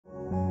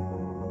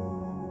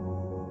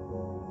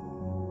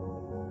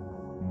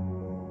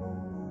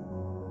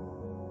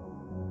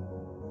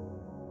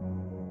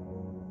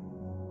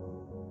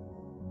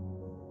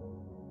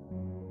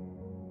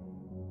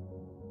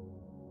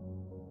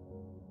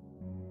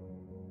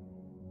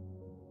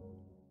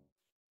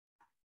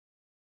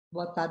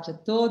Boa tarde a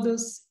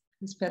todos.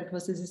 Espero que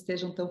vocês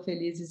estejam tão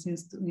felizes e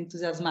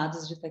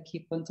entusiasmados de estar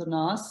aqui quanto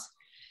nós.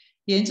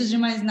 E antes de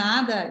mais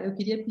nada, eu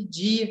queria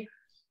pedir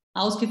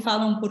aos que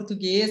falam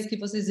português que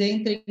vocês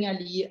entrem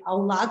ali.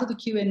 Ao lado do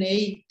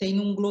Q&A tem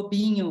um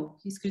globinho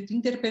escrito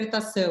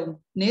interpretação.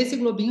 Nesse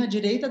globinho à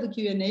direita do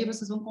Q&A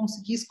vocês vão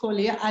conseguir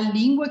escolher a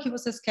língua que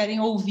vocês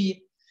querem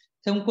ouvir.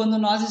 Então, quando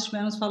nós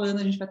estivermos falando,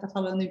 a gente vai estar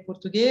falando em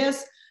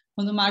português.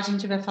 Quando o Martin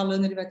estiver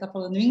falando, ele vai estar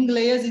falando em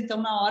inglês. Então,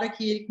 na hora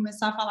que ele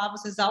começar a falar,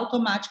 vocês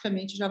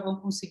automaticamente já vão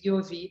conseguir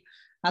ouvir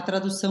a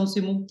tradução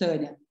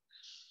simultânea.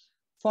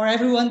 For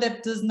everyone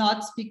that does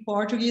not speak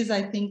Portuguese,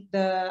 I think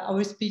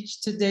our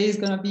speech today is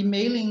going to be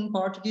mainly in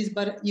Portuguese,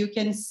 but you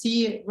can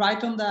see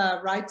right on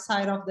the right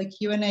side of the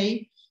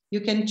Q&A, you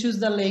can choose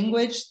the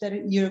language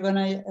that you're going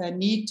to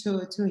need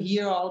to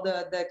hear all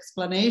the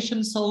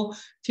explanation. So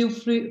feel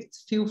free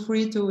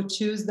to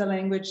choose the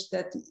language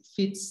that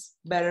fits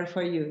better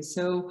for you.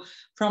 So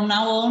from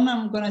now on,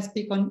 I'm going to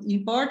speak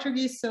in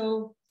Portuguese.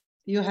 So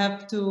you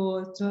have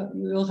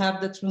you'll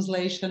have the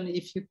translation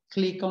if you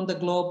click on the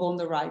globe on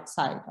the right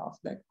side of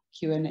the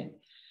Q&A.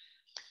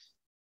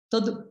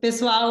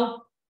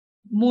 Pessoal,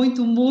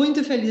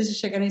 muito feliz de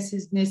chegar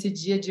nesse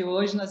dia de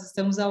hoje. Nós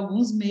estamos há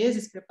alguns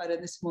meses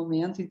preparando esse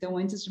momento, então,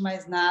 antes de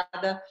mais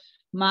nada,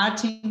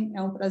 Martin,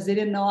 é um prazer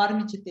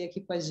enorme te ter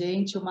aqui com a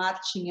gente. O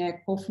Martin é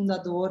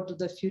cofundador do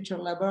The Future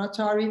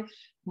Laboratory,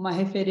 uma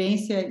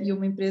referência e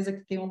uma empresa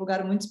que tem um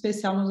lugar muito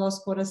especial no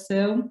nosso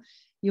coração,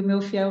 e o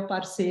meu fiel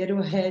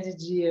parceiro, head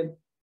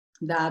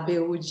da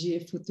ABU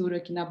de Futuro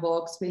aqui na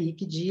Box, o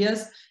Henrique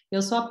Diaz.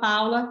 Eu sou a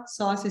Paula,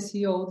 sócia e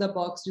CEO da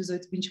Box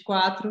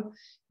 1824,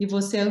 e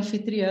você é a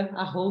anfitriã,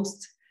 a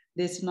host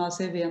desse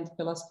nosso evento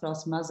pelas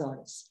próximas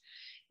horas.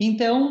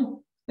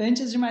 Então,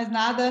 antes de mais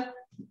nada,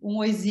 um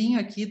oizinho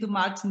aqui do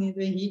Martin e do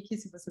Henrique,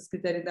 se vocês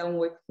quiserem dar um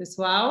oi para o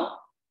pessoal.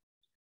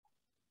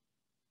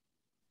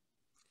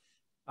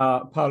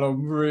 Paula,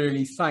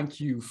 really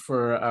thank you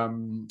for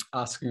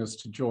asking us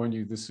to join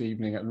you this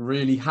evening, and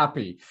really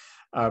happy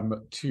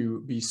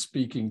to be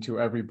speaking to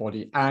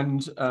everybody.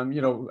 And, you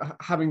know,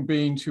 having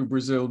been to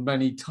Brazil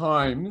many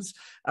times,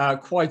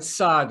 quite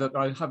sad that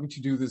I'm having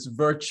to do this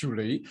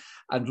virtually,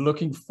 and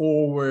looking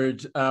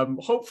forward,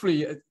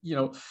 hopefully, you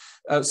know,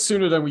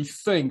 sooner than we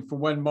think, for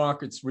when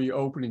markets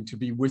reopening, to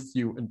be with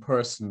you in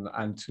person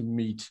and to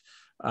meet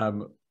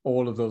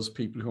all of those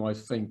people who I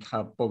think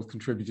have both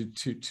contributed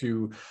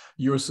to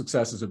your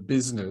success as a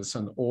business,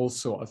 and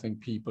also I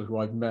think people who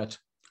I've met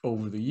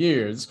over the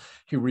years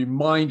who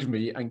remind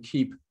me and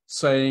keep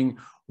saying,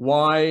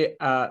 why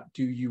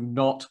do you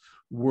not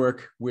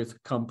work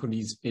with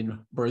companies in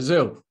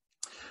Brazil?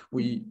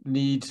 We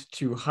need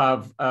to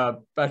have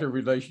better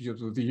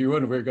relationships with you.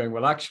 And we're going,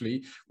 well,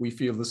 actually, we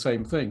feel the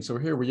same thing. So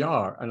here we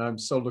are. And I'm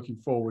so looking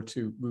forward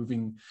to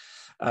moving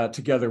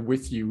together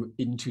with you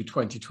into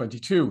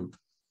 2022.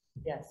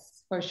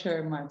 Yes, for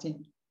sure,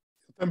 Martin.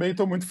 Eu também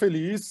estou muito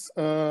feliz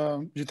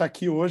de estar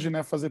aqui hoje,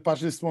 né, fazer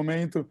parte desse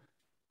momento.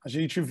 A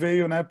gente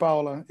veio, né,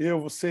 Paula, eu,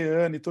 você,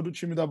 Anne, todo o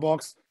time da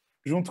Box,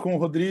 junto com o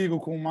Rodrigo,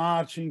 com o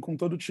Martin, com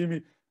todo o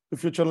time do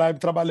Future Lab,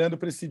 trabalhando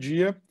para esse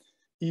dia,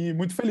 e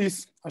muito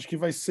feliz. Acho que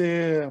vai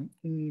ser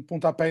um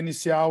pontapé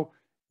inicial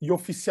e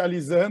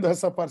oficializando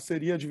essa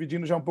parceria,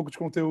 dividindo já um pouco de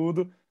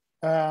conteúdo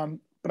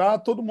para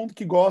todo mundo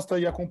que gosta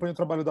e acompanha o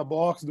trabalho da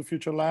Box, do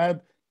Future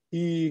Lab,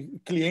 e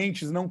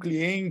clientes, não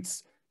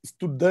clientes,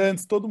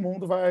 estudantes, todo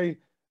mundo vai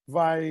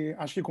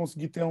acho que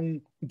conseguir ter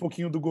um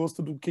pouquinho do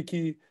gosto do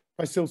que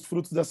vai ser os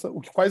frutos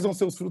quais vão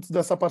ser os frutos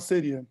dessa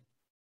parceria.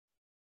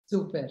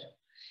 Super.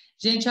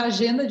 Gente, a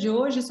agenda de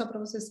hoje, só para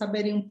vocês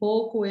saberem um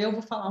pouco, eu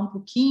vou falar um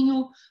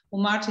pouquinho, o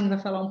Martin vai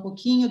falar um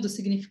pouquinho do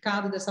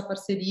significado dessa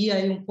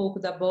parceria e um pouco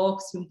da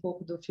Box e um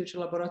pouco do Future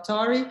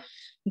Laboratory.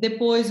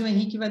 Depois o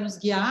Henrique vai nos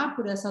guiar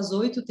por essas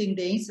 8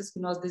 tendências que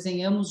nós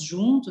desenhamos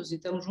juntos,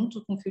 então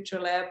junto com o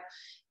Future Lab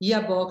e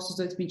a Box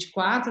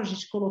 1824, a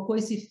gente colocou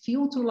esse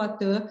filtro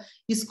LATAM,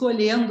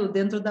 escolhendo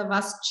dentro da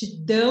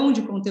vastidão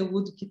de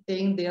conteúdo que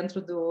tem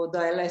dentro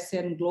da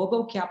LSM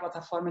Global, que é a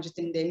plataforma de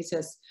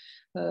tendências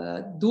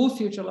do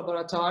Future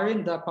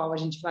Laboratory, da qual a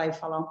gente vai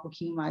falar um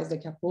pouquinho mais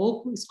daqui a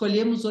pouco.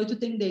 Escolhemos 8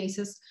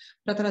 tendências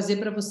para trazer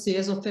para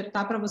vocês,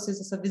 ofertar para vocês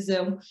essa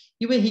visão,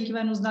 e o Henrique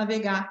vai nos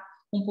navegar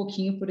um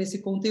pouquinho por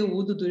esse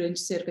conteúdo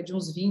durante cerca de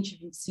uns 20,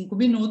 25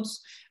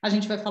 minutos. A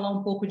gente vai falar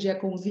um pouco de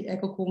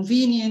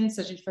eco-convenience,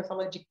 a gente vai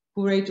falar de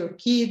curator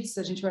kits,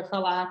 a gente vai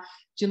falar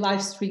de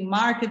live stream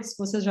markets.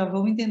 Vocês já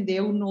vão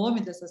entender o nome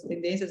dessas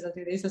tendências. A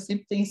tendência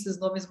sempre tem esses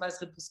nomes mais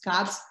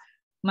rebuscados,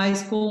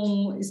 mas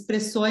com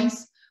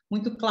expressões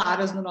muito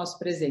claras no nosso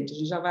presente. A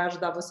gente já vai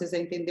ajudar vocês a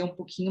entender um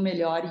pouquinho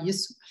melhor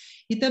isso.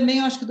 E também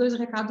eu acho que 2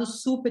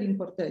 recados super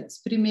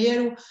importantes.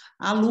 Primeiro,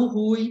 a Lu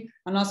Rui,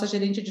 a nossa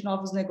gerente de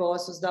novos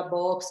negócios da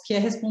Box, que é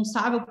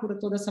responsável por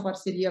toda essa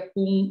parceria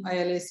com a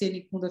LSN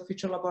e com a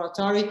Future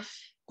Laboratory,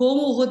 com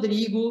o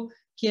Rodrigo,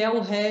 que é o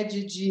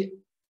head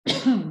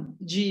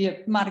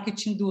de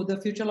marketing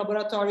da Future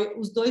Laboratory.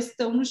 Os dois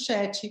estão no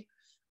chat.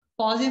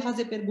 Podem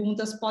fazer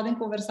perguntas, podem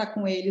conversar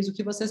com eles. O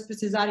que vocês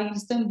precisarem,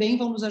 eles também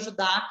vão nos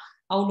ajudar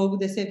ao longo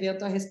desse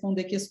evento a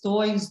responder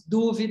questões,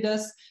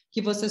 dúvidas que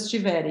vocês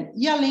tiverem.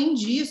 E além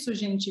disso,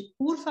 gente,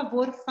 por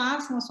favor,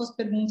 façam as suas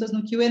perguntas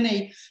no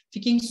Q&A.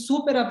 Fiquem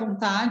super à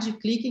vontade,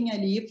 cliquem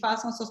ali,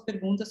 façam as suas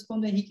perguntas.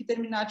 Quando o Henrique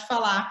terminar de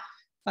falar,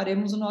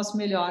 faremos o nosso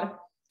melhor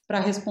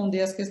para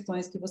responder as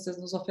questões que vocês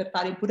nos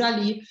ofertarem por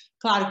ali.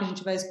 Claro que a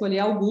gente vai escolher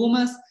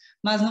algumas,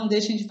 mas não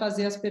deixem de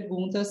fazer as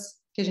perguntas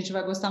que a gente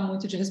vai gostar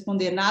muito de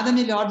responder. Nada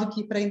melhor do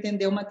que para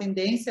entender uma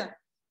tendência,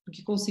 do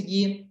que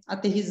conseguir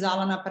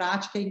aterrissá-la na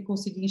prática e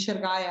conseguir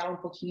enxergar ela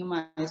um pouquinho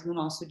mais no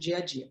nosso dia a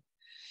dia.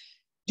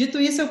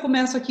 Dito isso, eu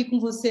começo aqui com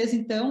vocês,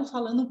 então,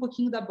 falando um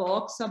pouquinho da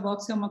Box. A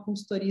Box é uma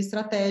consultoria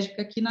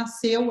estratégica que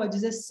nasceu há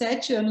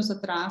 17 anos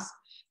atrás,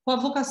 com a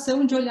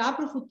vocação de olhar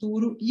para o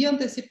futuro e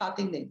antecipar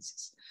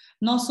tendências.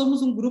 Nós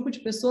somos um grupo de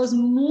pessoas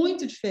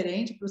muito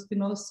diferente, para os que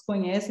nos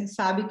conhecem,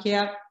 sabem que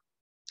é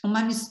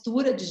uma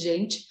mistura de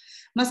gente,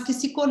 mas que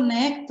se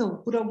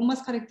conectam por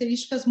algumas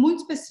características muito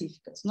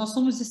específicas. Nós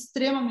somos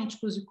extremamente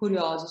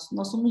curiosos,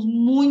 nós somos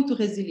muito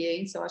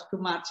resilientes, eu acho que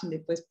o Martin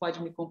depois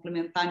pode me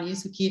complementar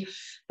nisso, que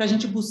para a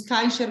gente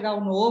buscar enxergar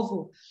o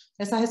novo,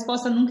 essa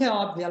resposta nunca é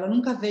óbvia, ela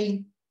nunca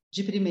vem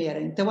de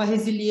primeira. Então, a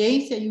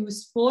resiliência e o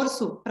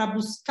esforço para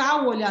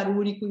buscar o olhar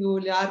único e o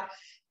olhar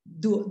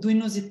do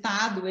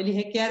inusitado, ele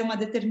requer uma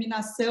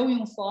determinação e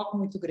um foco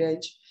muito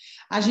grande.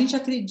 A gente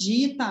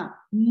acredita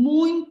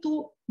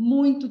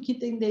muito que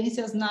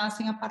tendências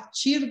nascem a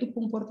partir do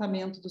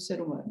comportamento do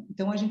ser humano.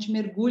 Então, a gente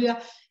mergulha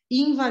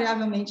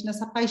invariavelmente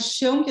nessa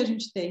paixão que a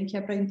gente tem, que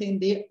é para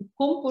entender o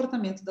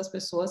comportamento das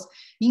pessoas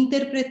e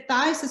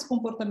interpretar esses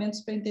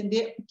comportamentos para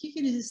entender o que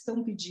eles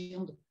estão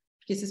pedindo,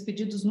 porque esses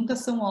pedidos nunca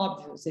são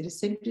óbvios, eles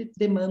sempre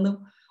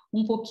demandam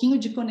um pouquinho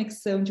de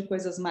conexão de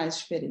coisas mais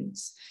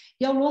diferentes.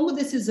 E ao longo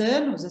desses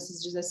anos,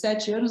 esses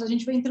 17 anos, a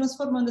gente vem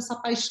transformando essa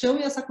paixão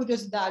e essa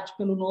curiosidade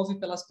pelo novo e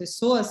pelas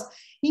pessoas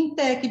em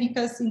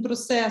técnicas, em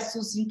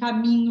processos, em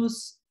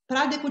caminhos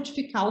para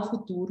decodificar o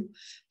futuro,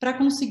 para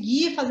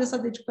conseguir fazer essa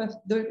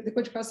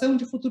decodificação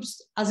de futuros,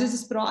 às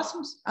vezes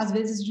próximos, às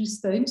vezes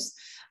distantes,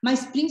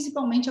 mas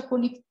principalmente a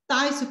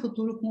conectar esse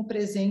futuro com o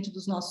presente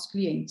dos nossos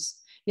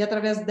clientes. E,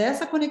 através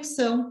dessa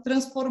conexão,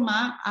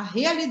 transformar a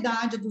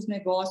realidade dos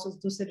negócios,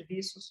 dos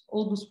serviços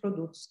ou dos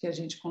produtos que a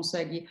gente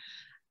consegue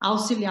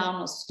auxiliar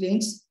nossos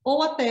clientes,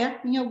 ou até,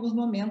 em alguns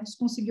momentos,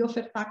 conseguir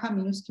ofertar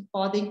caminhos que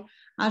podem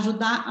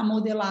ajudar a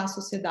modelar a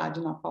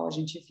sociedade na qual a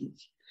gente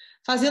vive.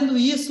 Fazendo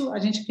isso, a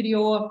gente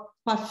criou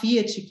com a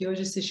Fiat, que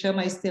hoje se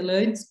chama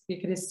Stellantis,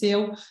 porque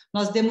cresceu,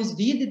 nós demos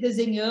vida e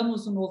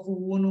desenhamos o novo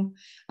Uno,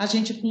 a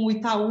gente com o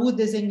Itaú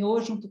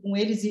desenhou junto com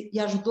eles e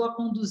ajudou a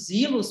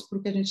conduzi-los para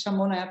o que a gente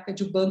chamou na época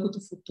de o Banco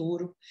do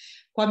Futuro,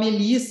 com a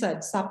Melissa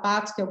de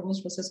Sapatos, que alguns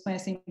de vocês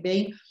conhecem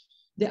bem,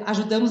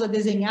 ajudamos a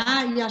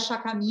desenhar e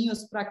achar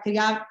caminhos para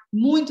criar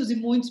muitos e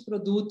muitos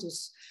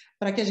produtos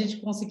para que a gente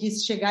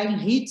conseguisse chegar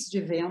em hits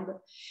de venda.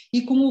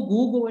 E com o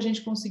Google, a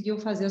gente conseguiu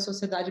fazer a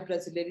sociedade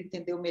brasileira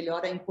entender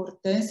melhor a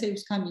importância e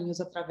os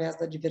caminhos através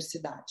da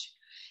diversidade.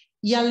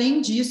 E, além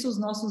disso, os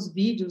nossos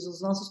vídeos,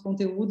 os nossos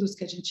conteúdos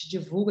que a gente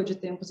divulga de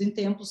tempos em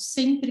tempos,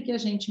 sempre que a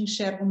gente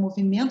enxerga um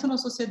movimento na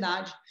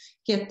sociedade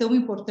que é tão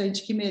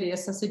importante que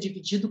mereça ser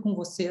dividido com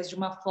vocês de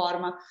uma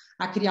forma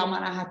a criar uma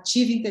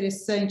narrativa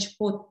interessante,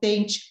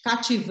 potente,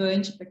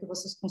 cativante, para que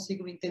vocês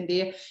consigam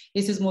entender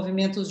esses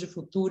movimentos de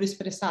futuro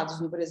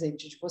expressados no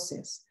presente de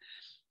vocês.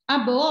 A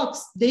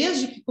Box,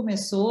 desde que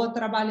começou,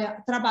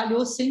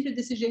 trabalhou sempre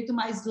desse jeito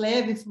mais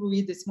leve e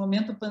fluido. Esse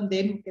momento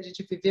pandêmico que a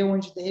gente viveu,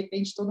 onde de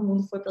repente todo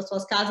mundo foi para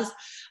suas casas,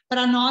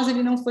 para nós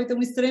ele não foi tão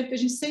estranho, porque a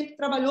gente sempre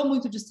trabalhou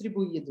muito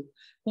distribuído,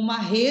 com uma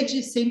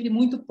rede sempre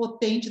muito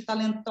potente,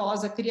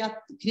 talentosa,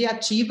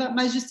 criativa,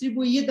 mas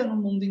distribuída no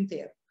mundo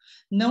inteiro.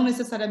 Não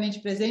necessariamente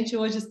presente,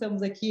 hoje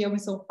estamos aqui, eu em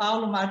São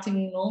Paulo, Martin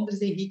em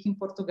Londres, Henrique em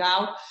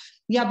Portugal,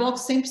 e a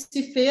Box sempre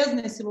se fez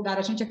nesse lugar.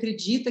 A gente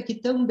acredita que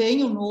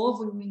também o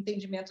novo e o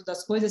entendimento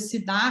das coisas se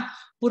dá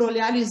por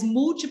olhares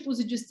múltiplos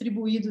e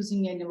distribuídos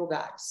em N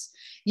lugares.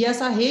 E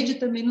essa rede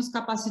também nos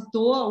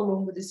capacitou ao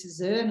longo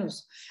desses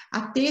anos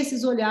a ter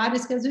esses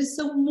olhares que às vezes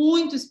são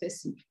muito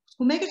específicos.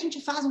 Como é que a gente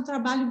faz um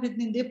trabalho para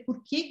entender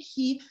por que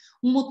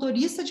um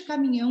motorista de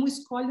caminhão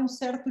escolhe um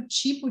certo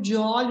tipo de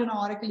óleo na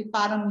hora que ele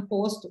para num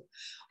posto?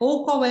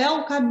 Ou qual é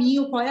o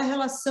caminho, qual é a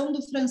relação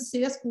do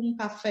francês com um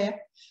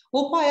café?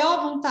 Ou qual é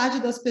a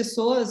vontade das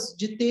pessoas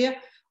de ter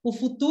o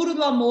futuro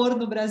do amor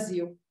no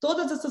Brasil?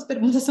 Todas essas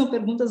perguntas são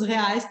perguntas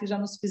reais que já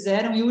nos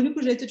fizeram, e o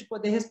único jeito de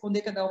poder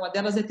responder cada uma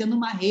delas é tendo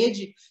uma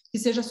rede que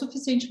seja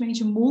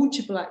suficientemente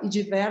múltipla e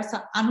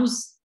diversa a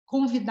nos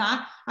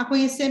convidar a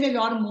conhecer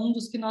melhor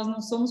mundos que nós não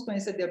somos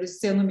conhecedores,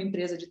 sendo uma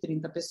empresa de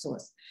 30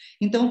 pessoas.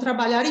 Então,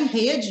 trabalhar em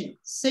rede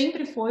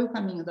sempre foi o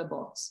caminho da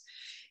Box.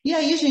 E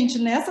aí, gente,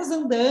 nessas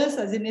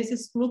andanças e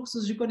nesses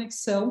fluxos de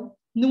conexão,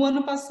 no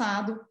ano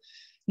passado,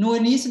 no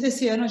início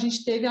desse ano, a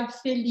gente teve a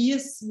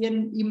feliz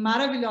e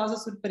maravilhosa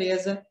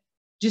surpresa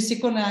de se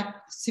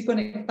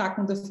conectar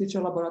com o The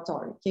Future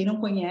Laboratory. Quem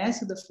não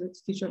conhece o The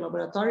Future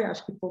Laboratory,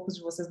 acho que poucos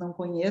de vocês não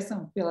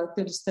conheçam,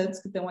 pelos tantos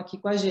que estão aqui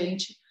com a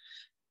gente,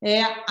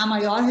 é a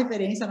maior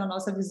referência na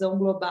nossa visão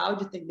global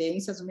de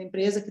tendências, uma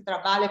empresa que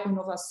trabalha com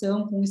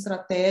inovação, com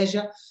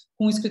estratégia,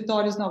 com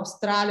escritórios na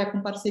Austrália,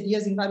 com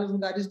parcerias em vários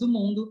lugares do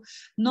mundo.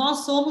 Nós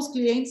somos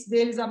clientes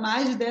deles há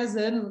mais de 10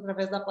 anos,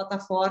 através da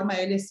plataforma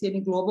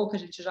LSM Global, que a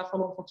gente já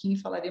falou um pouquinho,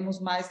 falaremos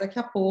mais daqui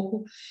a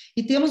pouco,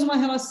 e temos uma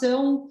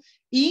relação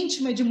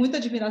íntima e de muita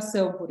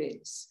admiração por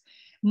eles.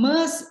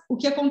 Mas o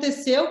que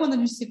aconteceu quando a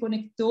gente se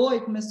conectou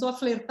e começou a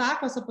flertar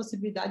com essa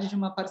possibilidade de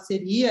uma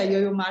parceria, e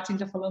eu e o Martin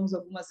já falamos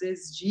algumas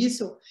vezes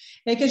disso,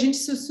 é que a gente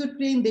se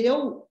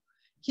surpreendeu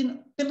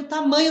pelo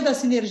tamanho da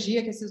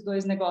sinergia que esses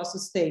dois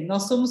negócios têm.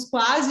 Nós somos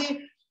quase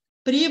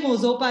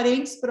primos ou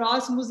parentes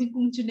próximos em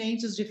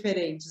continentes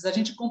diferentes. A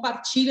gente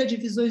compartilha de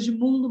visões de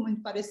mundo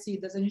muito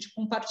parecidas, a gente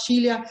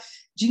compartilha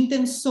de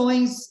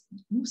intenções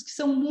que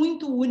são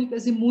muito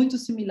únicas e muito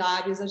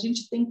similares, a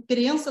gente tem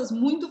crenças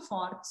muito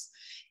fortes.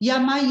 E a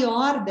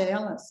maior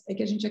delas é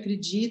que a gente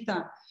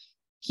acredita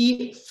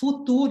que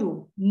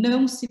futuro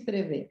não se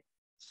prevê,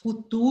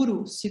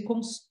 futuro se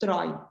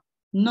constrói.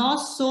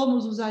 Nós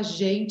somos os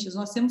agentes,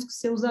 nós temos que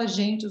ser os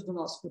agentes do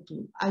nosso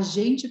futuro. A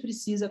gente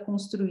precisa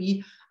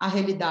construir a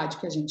realidade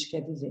que a gente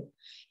quer viver.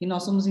 E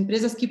nós somos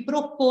empresas que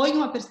propõem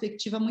uma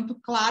perspectiva muito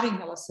clara em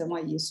relação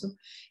a isso.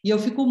 E eu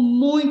fico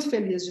muito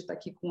feliz de estar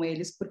aqui com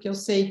eles, porque eu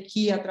sei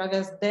que,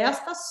 através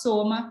desta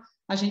soma,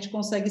 a gente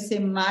consegue ser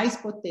mais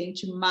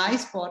potente,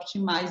 mais forte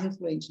e mais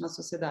influente na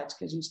sociedade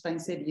que a gente está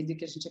inserido e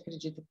que a gente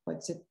acredita que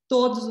pode ser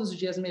todos os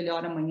dias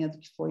melhor amanhã do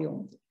que foi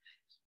ontem.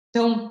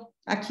 Então,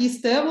 aqui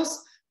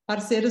estamos,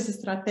 parceiros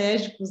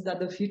estratégicos da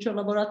The Future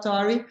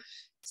Laboratory,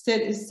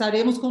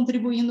 estaremos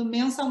contribuindo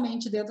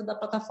mensalmente dentro da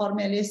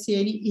plataforma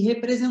LSN e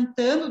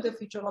representando o The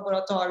Future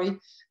Laboratory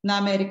na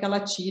América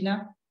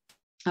Latina.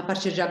 A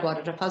partir de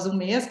agora, já faz um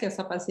mês que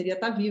essa parceria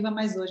está viva,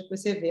 mas hoje, com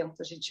esse evento,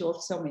 a gente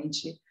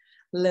oficialmente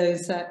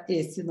lança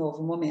esse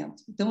novo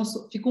momento. Então,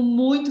 eu fico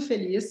muito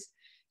feliz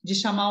de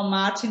chamar o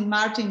Martin.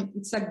 Martin,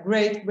 it's a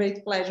great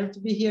pleasure to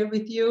be here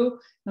with you.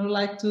 I would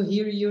like to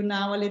hear you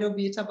now a little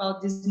bit about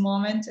this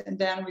moment, and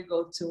then we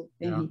go to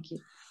Henrique.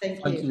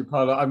 Thank you,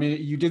 Paula. I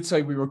mean, you did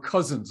say we were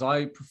cousins.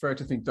 I prefer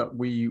to think that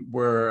we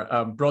were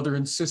brother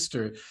and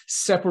sister,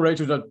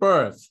 separated at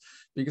birth.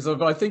 Because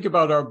if I think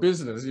about our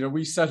business, you know,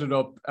 we set it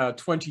up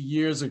 20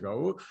 years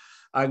ago,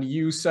 and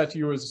you set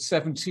yours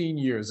 17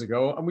 years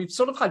ago, and we've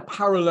sort of had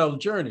parallel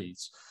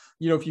journeys.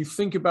 You know, if you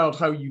think about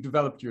how you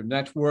developed your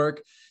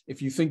network,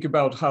 if you think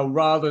about how,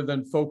 rather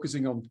than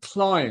focusing on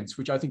clients,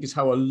 which I think is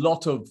how a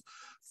lot of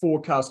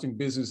forecasting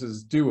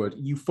businesses do it,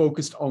 you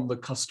focused on the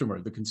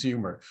customer, the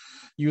consumer.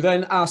 You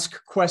then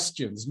ask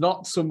questions,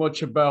 not so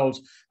much about,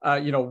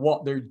 you know,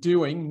 what they're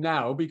doing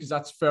now, because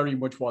that's very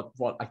much what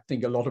I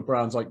think a lot of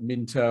brands like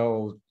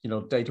Mintel, you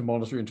know, Data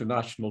Monitor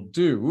International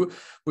do,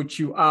 but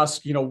you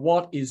ask, you know,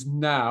 what is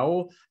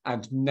now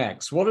and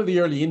next? What are the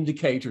early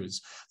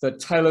indicators that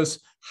tell us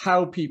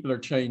how people are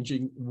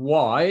changing,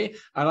 why?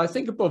 And I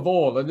think above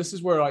all, and this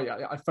is where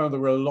I found there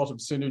were a lot of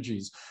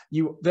synergies,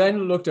 you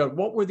then looked at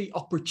what were the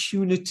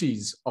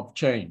opportunities of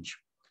change.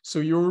 So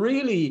you're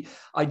really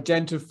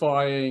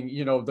identifying,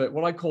 you know,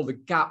 what I call the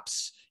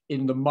gaps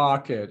in the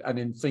market and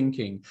in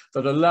thinking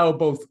that allow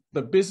both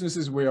the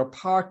businesses we are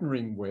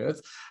partnering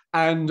with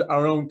and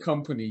our own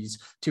companies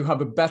to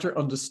have a better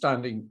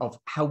understanding of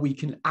how we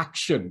can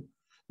action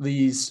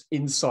these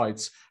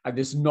insights and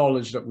this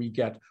knowledge that we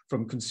get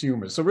from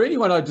consumers. So really,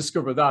 when I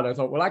discovered that, I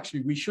thought, well,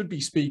 actually, we should be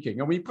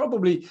speaking. And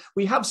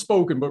we have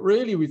spoken, but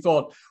really we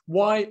thought,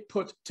 why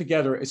put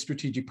together a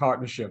strategic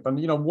partnership? And,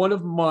 you know, one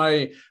of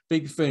my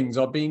big things,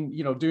 I've been,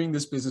 you know, doing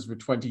this business for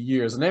 20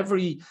 years, and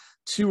every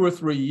 2 or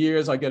 3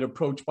 years, I get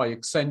approached by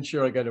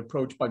Accenture, I get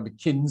approached by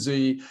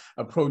McKinsey,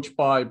 approached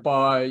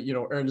by you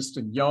know, Ernst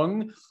 &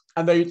 Young,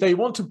 and they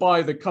want to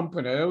buy the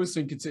company. I always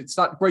think it's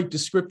that great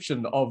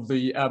description of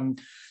the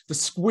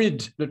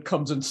squid that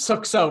comes and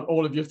sucks out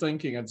all of your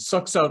thinking and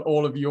sucks out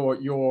all of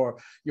your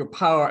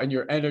power and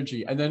your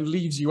energy and then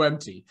leaves you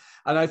empty.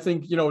 And I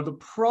think, you know, the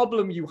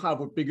problem you have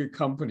with bigger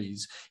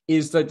companies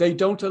is that they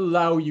don't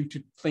allow you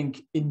to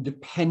think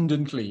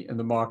independently in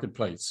the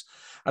marketplace.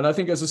 And I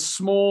think as a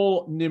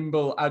small,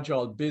 nimble,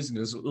 agile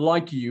business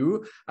like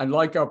you and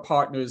like our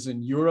partners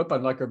in Europe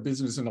and like our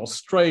business in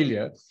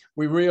Australia,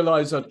 we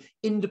realize that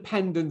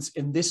independence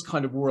in this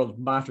kind of world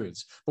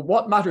matters. But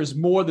what matters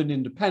more than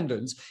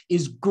independence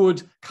is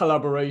good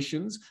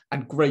collaborations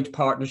and great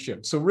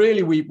partnerships. So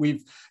really,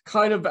 we've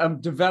kind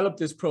of developed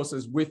this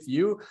process with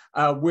you,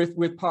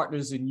 with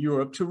partners in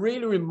Europe, to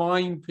really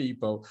remind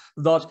people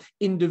that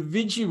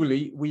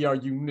individually we are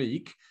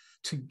unique.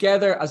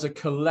 Together as a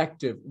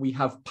collective, we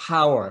have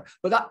power,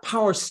 but that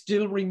power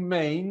still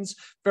remains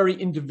very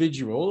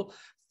individual,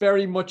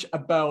 very much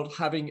about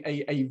having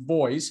a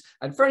voice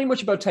and very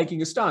much about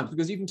taking a stance.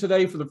 Because even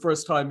today, for the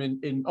first time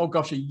in oh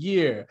gosh, a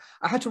year,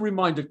 I had to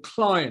remind a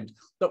client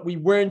that we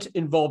weren't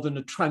involved in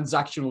a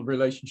transactional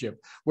relationship.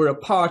 We're a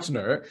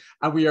partner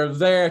and we are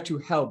there to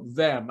help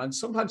them. And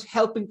sometimes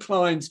helping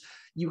clients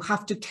you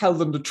have to tell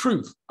them the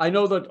truth. I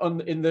know that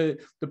in the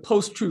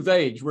post-truth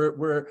age,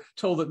 we're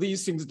told that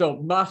these things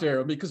don't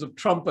matter because of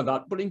Trump and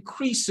that, but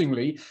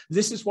increasingly,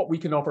 this is what we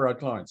can offer our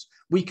clients.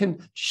 We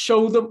can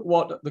show them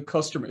what the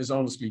customer is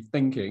honestly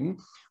thinking.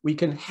 We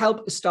can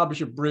help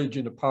establish a bridge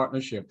in a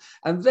partnership.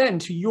 And then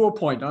to your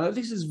point, and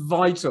this is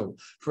vital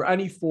for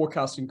any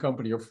forecasting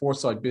company or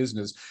foresight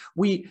business,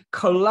 we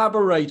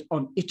collaborate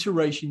on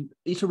iterating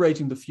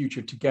the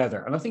future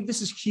together. And I think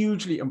this is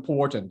hugely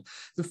important.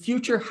 The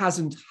future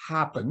hasn't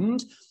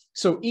happened.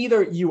 So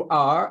either you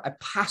are a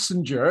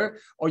passenger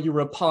or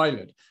you're a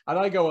pilot. And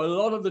I go, a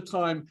lot of the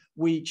time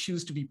we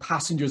choose to be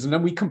passengers and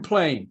then we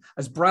complain.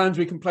 As brands,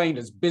 we complain.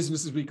 As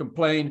businesses, we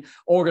complain.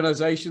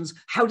 Organizations,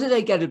 how do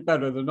they get it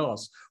better than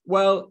us?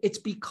 Well, it's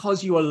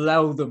because you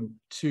allow them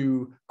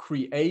to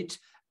create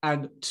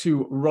and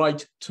to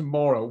write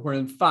tomorrow, where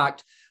in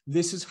fact,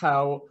 this is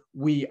how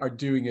we are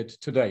doing it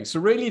today. So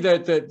really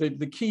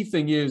the key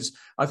thing is,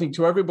 I think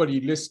to everybody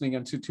listening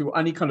and to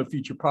any kind of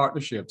future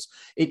partnerships,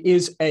 it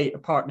is A,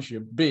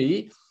 partnership.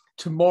 B,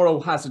 tomorrow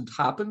hasn't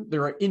happened.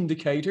 There are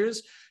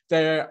indicators.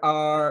 There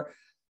are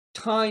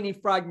tiny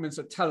fragments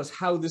that tell us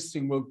how this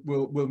thing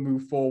will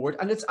move forward.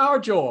 And it's our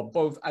job,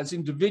 both as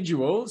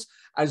individuals,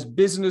 as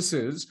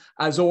businesses,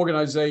 as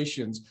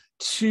organizations,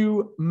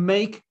 to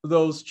make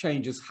those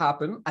changes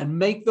happen and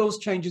make those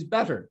changes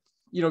better.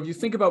 You know, if you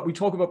think about, we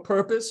talk about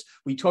purpose,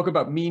 we talk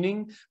about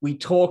meaning, we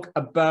talk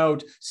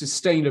about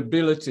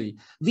sustainability.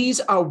 These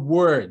are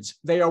words.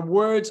 They are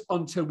words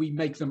until we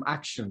make them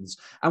actions.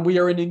 And we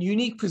are in a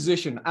unique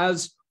position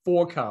as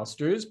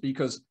forecasters,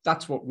 because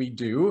that's what we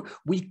do.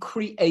 We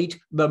create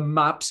the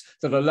maps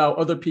that allow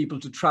other people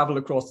to travel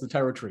across the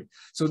territory.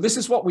 So this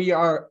is what we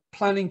are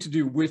planning to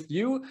do with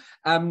you.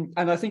 And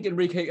I think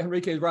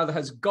Henrique rather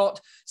has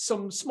got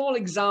some small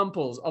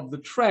examples of the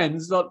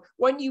trends that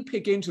when you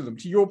pick into them,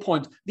 to your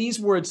point, these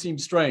words seem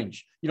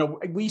strange. You know,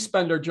 we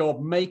spend our job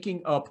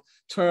making up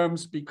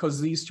terms because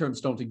these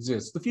terms don't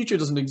exist. The future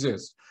doesn't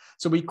exist.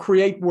 So we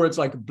create words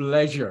like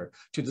bleisure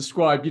to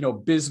describe, you know,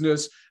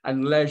 business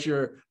and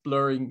leisure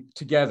blurring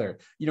together.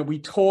 You know, we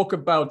talk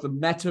about the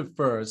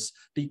metaverse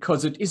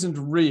because it isn't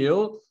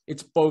real.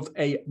 It's both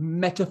a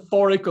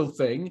metaphorical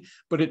thing,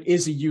 but it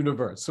is a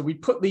universe. So we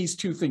put these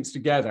two things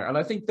together. And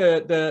I think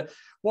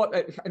what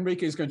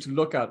Henrique is going to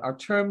look at are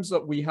terms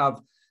that we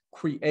have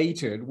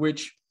created,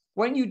 which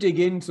when you dig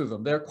into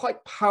them, they're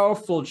quite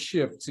powerful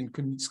shifts in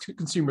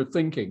consumer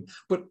thinking,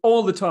 but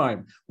all the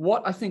time,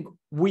 what I think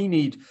we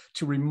need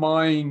to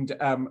remind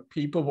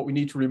people, what we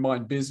need to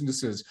remind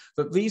businesses,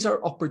 that these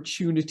are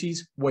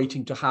opportunities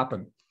waiting to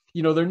happen.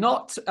 You know, they're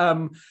not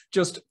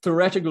just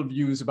theoretical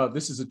views about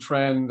this is a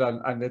trend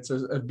and it's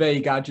a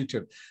vague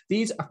adjective.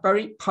 These are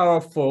very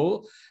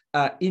powerful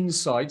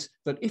insights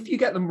that if you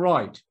get them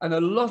right, and a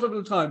lot of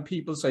the time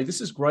people say, this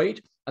is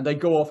great, and they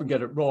go off and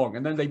get it wrong.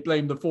 And then they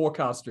blame the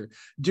forecaster.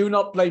 Do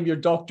not blame your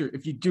doctor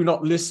if you do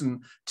not listen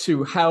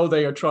to how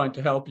they are trying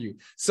to help you.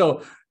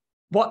 So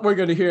what we're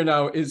going to hear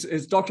now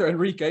is Dr.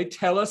 Henrique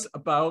tell us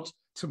about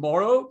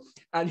tomorrow,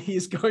 and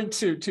he's going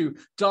to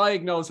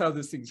diagnose how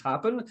these things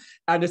happen.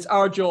 And it's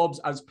our jobs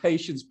as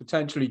patients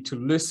potentially to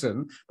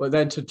listen, but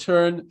then to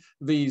turn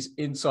these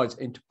insights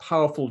into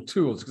powerful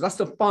tools. Because that's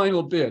the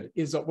final bit,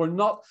 is that we're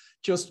not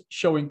just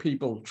showing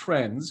people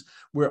trends,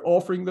 we're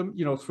offering them,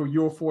 you know, through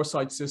your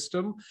foresight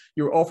system,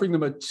 you're offering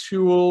them a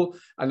tool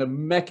and a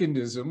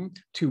mechanism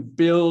to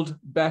build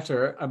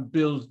better and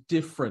build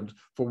different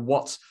for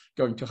what's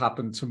going to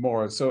happen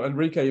tomorrow. So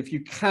Henrique, if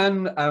you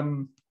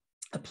can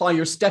apply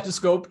your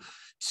stethoscope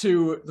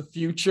to the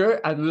future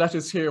and let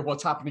us hear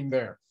what's happening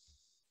there.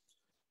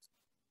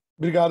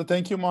 Obrigado,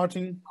 thank you,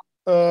 Martin.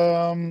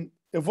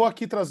 Eu vou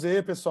aqui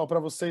trazer, pessoal, para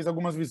vocês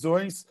algumas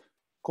visões,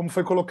 como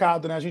foi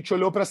colocado, né? A gente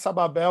olhou para essa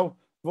Babel,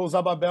 vou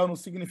usar Babel no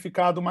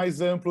significado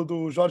mais amplo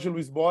do Jorge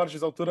Luis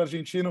Borges, autor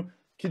argentino,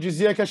 que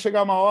dizia que ia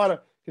chegar uma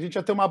hora que a gente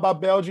ia ter uma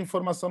Babel de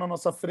informação na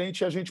nossa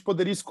frente e a gente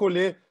poderia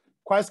escolher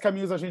quais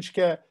caminhos a gente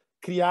quer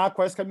criar,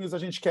 quais caminhos a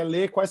gente quer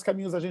ler, quais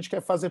caminhos a gente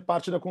quer fazer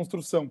parte da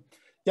construção.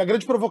 E a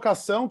grande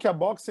provocação que a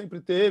Box sempre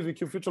teve,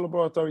 que o Future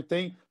Laboratory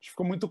tem, acho que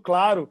ficou muito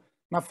claro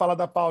na fala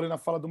da Paula e na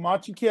fala do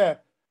Martin, que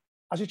é: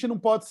 a gente não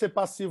pode ser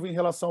passivo em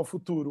relação ao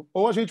futuro.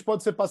 Ou a gente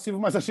pode ser passivo,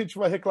 mas a gente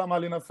vai reclamar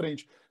ali na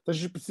frente. Então a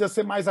gente precisa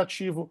ser mais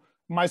ativo,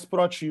 mais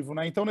proativo,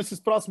 né? Então nesses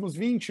próximos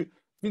 20,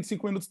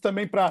 25 minutos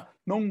também, para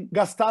não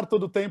gastar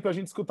todo o tempo e a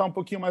gente escutar um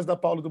pouquinho mais da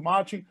Paula e do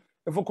Martin,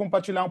 eu vou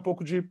compartilhar um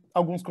pouco de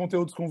alguns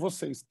conteúdos com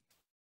vocês.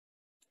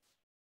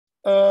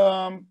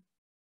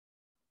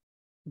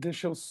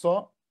 Deixa eu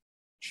só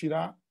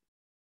tirar.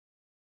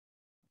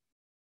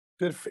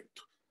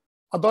 Perfeito.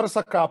 Adoro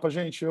essa capa,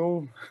 gente.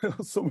 Eu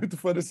sou muito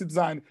fã desse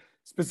design,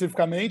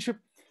 especificamente.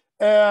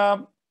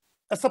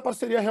 Essa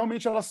parceria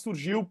realmente ela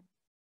surgiu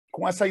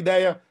com essa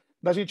ideia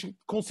da gente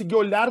conseguir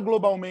olhar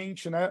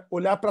globalmente, né?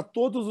 Olhar para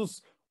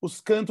todos os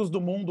cantos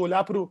do mundo,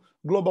 olhar para o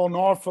Global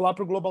North, olhar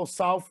para o Global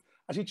South,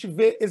 a gente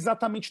vê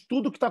exatamente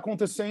tudo o que está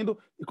acontecendo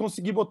e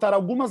conseguir botar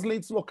algumas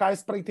lentes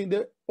locais para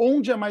entender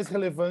onde é mais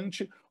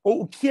relevante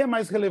ou o que é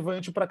mais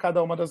relevante para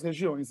cada uma das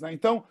regiões, né?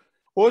 Então,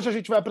 Hoje a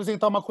gente vai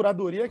apresentar uma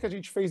curadoria que a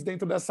gente fez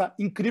dentro dessa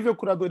incrível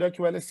curadoria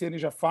que o LSN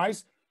já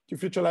faz, que o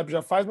Future Lab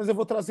já faz, mas eu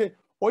vou trazer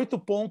 8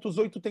 pontos,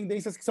 8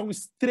 tendências que são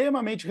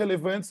extremamente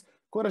relevantes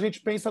quando a gente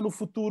pensa no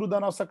futuro da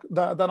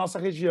nossa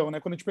região, né?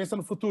 Quando a gente pensa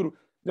no futuro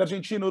de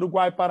Argentina,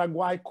 Uruguai,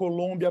 Paraguai,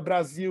 Colômbia,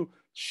 Brasil,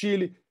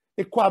 Chile,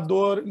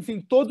 Equador, enfim,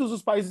 todos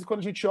os países, quando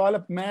a gente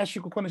olha,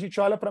 México, quando a gente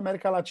olha para a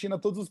América Latina,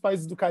 todos os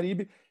países do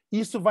Caribe,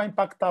 isso vai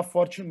impactar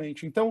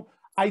fortemente. Então,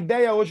 a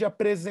ideia hoje é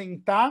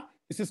apresentar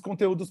esses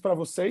conteúdos para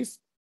vocês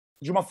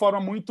de uma forma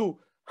muito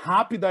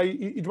rápida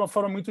e de uma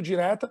forma muito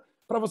direta,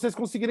 para vocês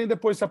conseguirem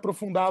depois se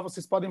aprofundar,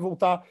 vocês podem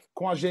voltar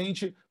com a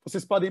gente,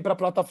 vocês podem ir para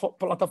a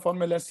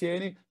plataforma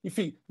LSN,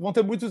 enfim, vão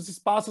ter muitos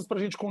espaços para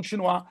a gente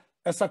continuar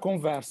essa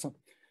conversa.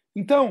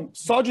 Então,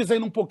 só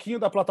dizendo um pouquinho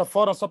da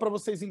plataforma, só para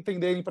vocês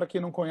entenderem, para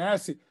quem não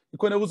conhece, e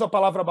quando eu uso a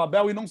palavra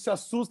Babel, e não se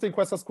assustem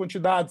com essas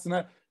quantidades,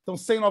 né? Então,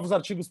 100 novos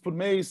artigos por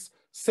mês,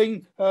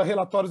 100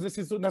 relatórios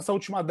nessa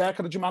última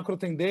década de macro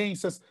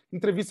tendências,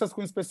 entrevistas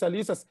com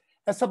especialistas.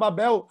 Essa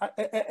Babel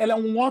ela é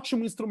um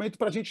ótimo instrumento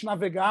para a gente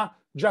navegar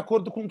de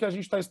acordo com o que a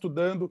gente está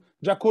estudando,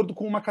 de acordo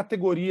com uma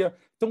categoria.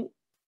 Então,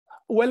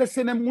 o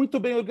LSN é muito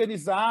bem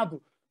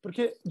organizado,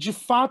 porque, de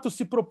fato,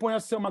 se propõe a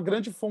ser uma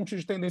grande fonte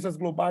de tendências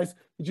globais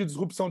e de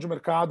disrupção de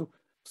mercado,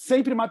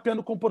 sempre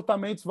mapeando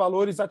comportamentos,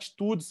 valores,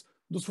 atitudes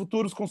dos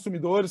futuros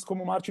consumidores,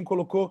 como o Martin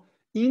colocou,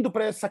 indo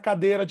para essa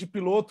cadeira de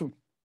piloto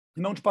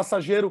e não de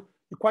passageiro,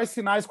 e quais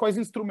sinais, quais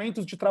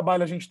instrumentos de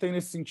trabalho a gente tem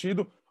nesse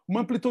sentido,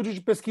 uma amplitude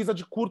de pesquisa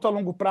de curto a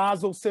longo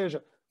prazo, ou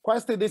seja,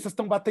 quais tendências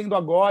estão batendo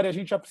agora e a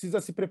gente já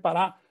precisa se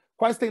preparar,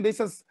 quais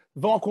tendências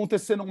vão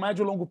acontecer no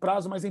médio e longo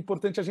prazo, mas é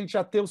importante a gente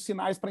já ter os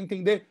sinais para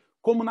entender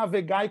como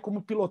navegar e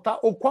como pilotar,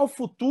 ou qual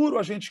futuro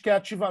a gente quer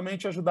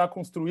ativamente ajudar a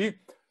construir.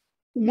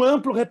 Um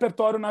amplo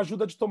repertório na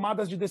ajuda de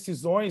tomadas de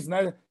decisões,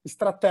 né,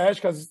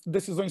 estratégicas,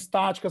 decisões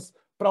táticas,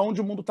 para onde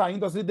o mundo está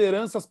indo. As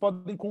lideranças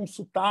podem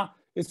consultar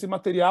esse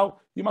material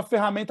e uma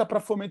ferramenta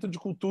para fomento de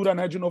cultura,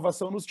 né, de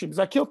inovação nos times.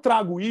 Aqui eu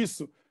trago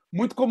isso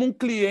muito como um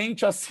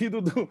cliente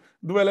assíduo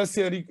do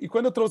LSN. E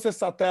quando eu trouxe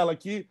essa tela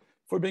aqui,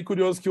 foi bem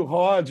curioso que o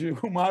Rod,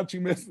 o Martin,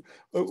 mesmo,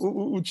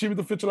 o time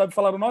do Future Lab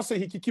falaram: nossa,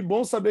 Henrique, que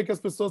bom saber que as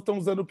pessoas estão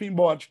usando o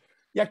pinboard.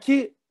 E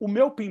aqui, o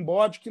meu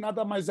pinboard, que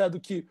nada mais é do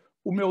que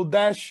o meu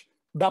dash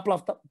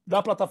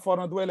da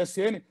plataforma do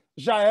LSN,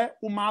 já é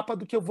o mapa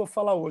do que eu vou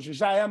falar hoje,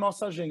 já é a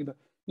nossa agenda.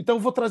 Então, eu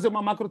vou trazer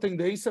uma macro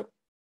tendência,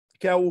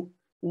 que é o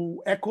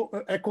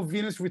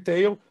Convenience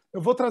Retail.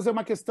 Eu vou trazer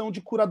uma questão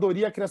de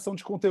curadoria, criação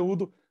de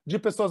conteúdo de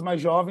pessoas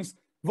mais jovens.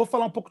 Vou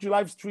falar um pouco de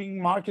live stream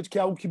market, que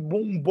é algo que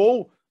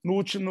bombou no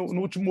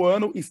último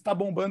ano, está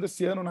bombando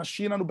esse ano na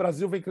China, no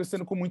Brasil vem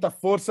crescendo com muita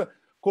força,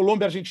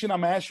 Colômbia, Argentina,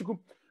 México.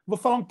 Vou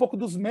falar um pouco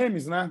dos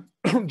memes, né?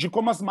 De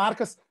como as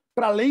marcas,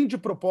 para além de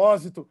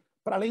propósito,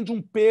 para além de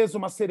um peso,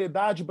 uma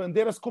seriedade,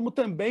 bandeiras, como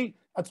também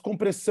a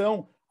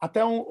descompressão, até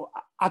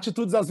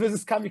atitudes às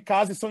vezes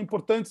kamikaze são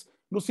importantes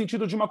no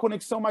sentido de uma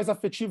conexão mais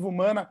afetiva,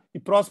 humana e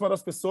próxima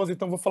das pessoas.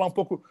 Então vou falar um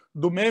pouco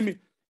do meme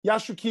e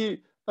acho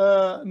que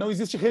não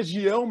existe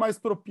região mais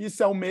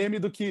propícia ao meme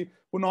do que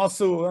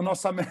a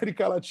nossa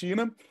América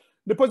Latina.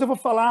 Depois eu vou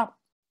falar,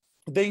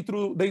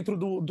 dentro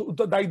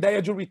da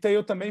ideia de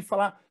retail, também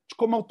falar de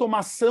como a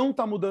automação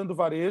está mudando o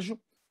varejo,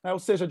 né? Ou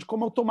seja, de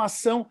como a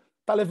automação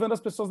está levando as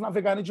pessoas a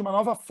navegarem de uma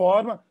nova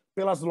forma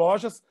pelas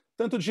lojas,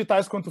 tanto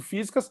digitais quanto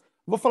físicas.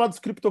 Vou falar dos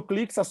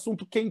CryptoClicks,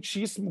 assunto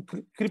quentíssimo,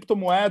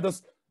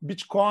 criptomoedas,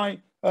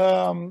 Bitcoin,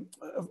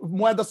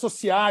 moedas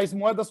sociais,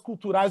 moedas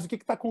culturais, o que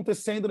está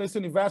acontecendo nesse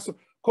universo,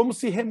 como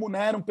se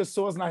remuneram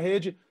pessoas na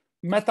rede,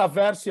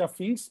 metaverso e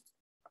afins.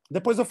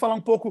 Depois eu vou falar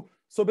um pouco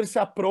sobre esse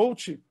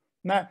approach,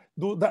 né,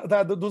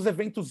 dos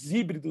eventos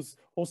híbridos,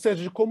 ou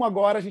seja, de como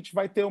agora a gente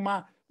vai ter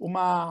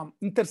uma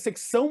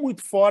intersecção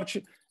muito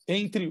forte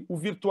entre o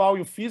virtual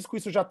e o físico.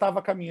 Isso já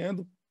estava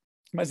caminhando,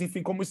 mas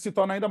enfim, como isso se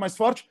torna ainda mais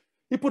forte.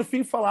 E por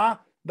fim,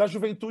 falar da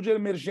juventude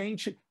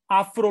emergente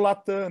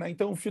afro-latam, né?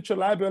 Então o Future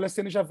Lab, o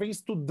LSN, já vem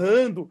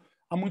estudando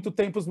há muito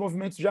tempo os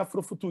movimentos de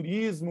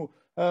afrofuturismo,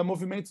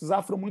 movimentos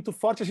afro muito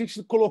fortes. A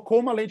gente colocou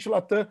uma lente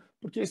Latam,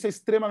 porque isso é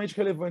extremamente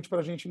relevante para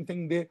a gente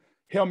entender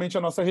realmente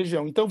a nossa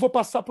região. Então eu vou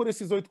passar por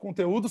esses 8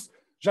 conteúdos,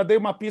 já dei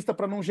uma pista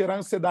para não gerar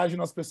ansiedade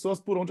nas pessoas,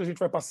 por onde a gente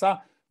vai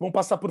passar. Vamos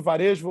passar por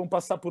varejo, vamos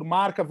passar por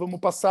marca,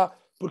 vamos passar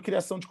por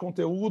criação de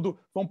conteúdo,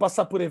 vamos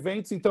passar por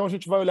eventos. Então a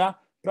gente vai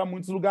olhar para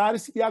muitos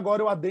lugares, e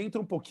agora eu adentro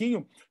um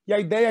pouquinho, e a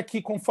ideia é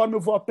que, conforme eu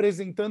vou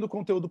apresentando o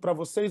conteúdo para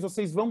vocês,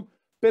 vocês vão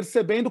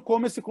percebendo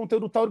como esse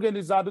conteúdo está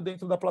organizado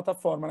dentro da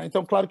plataforma, né?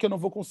 Então, claro que eu não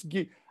vou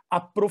conseguir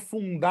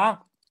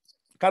aprofundar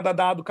cada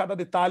dado, cada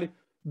detalhe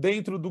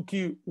dentro do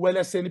que o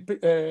LSN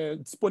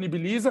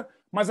disponibiliza,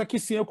 mas aqui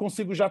sim eu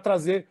consigo já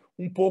trazer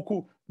um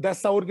pouco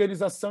dessa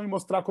organização e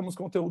mostrar como os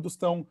conteúdos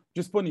estão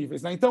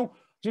disponíveis, né? Então,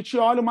 a gente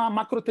olha uma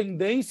macro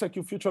tendência que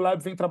o Future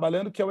Lab vem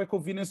trabalhando, que é o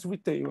Convenience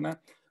Retail, né?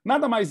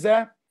 Nada mais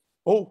é,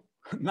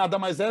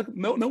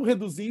 não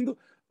reduzindo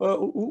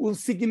o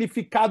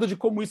significado de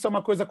como isso é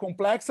uma coisa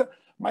complexa,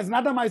 mas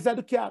nada mais é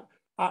do que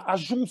a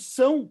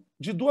junção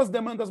de 2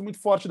 demandas muito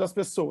fortes das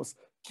pessoas,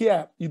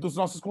 e dos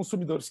nossos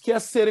consumidores, que é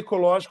ser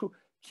ecológico,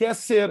 que é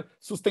ser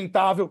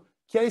sustentável,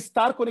 que é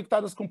estar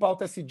conectadas com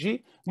pauta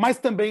SD, mas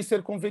também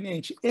ser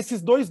conveniente.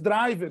 Esses dois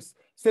drivers,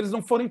 se eles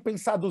não forem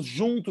pensados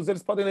juntos,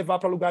 eles podem levar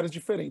para lugares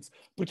diferentes,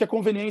 porque a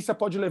conveniência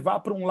pode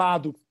levar para um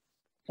lado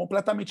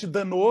completamente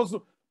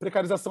danoso,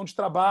 precarização de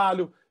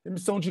trabalho,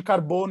 emissão de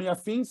carbono e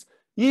afins,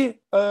 e,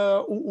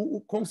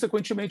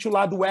 consequentemente, o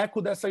lado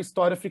eco dessa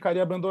história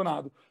ficaria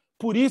abandonado.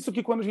 Por isso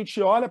que, quando a gente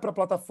olha para a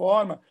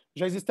plataforma,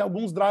 já existem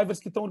alguns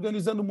drivers que estão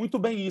organizando muito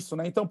bem isso,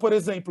 né? Então, por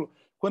exemplo,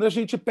 quando a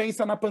gente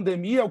pensa na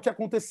pandemia, o que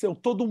aconteceu?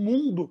 Todo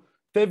mundo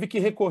teve que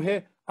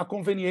recorrer à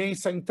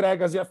conveniência,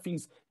 entregas e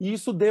afins. E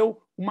isso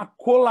deu uma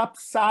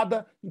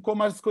colapsada em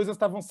como as coisas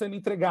estavam sendo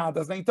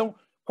entregadas, né? Então,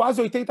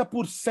 quase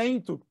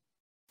 80%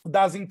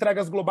 das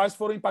entregas globais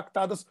foram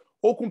impactadas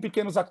ou com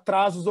pequenos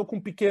atrasos ou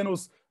com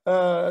pequenos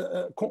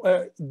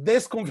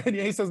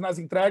desconveniências nas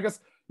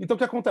entregas. Então, o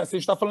que acontece? A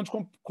gente está falando de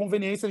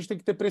conveniência, a gente tem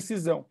que ter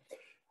precisão.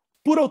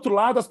 Por outro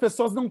lado, as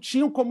pessoas não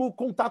tinham como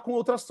contar com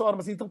outras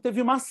formas. Então,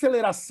 teve uma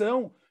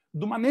aceleração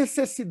de uma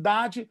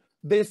necessidade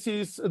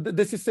desses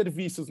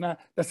serviços, né?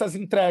 Dessas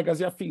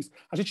entregas e afins.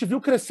 A gente viu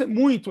crescer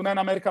muito, né,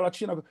 na América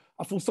Latina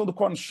a função do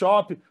Corn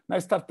Shop, na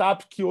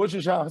startup, que hoje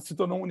já se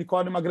tornou um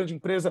unicórnio, uma grande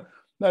empresa,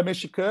 né,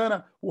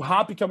 mexicana, o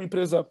Rappi, que é uma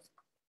empresa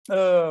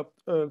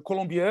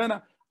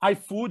colombiana,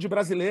 iFood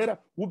brasileira,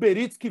 Uber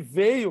Eats, que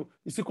veio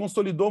e se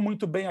consolidou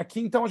muito bem aqui.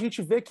 Então, a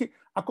gente vê que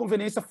a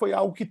conveniência foi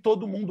algo que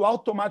todo mundo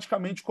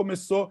automaticamente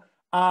começou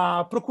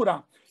a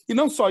procurar. E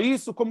não só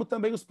isso, como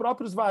também os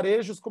próprios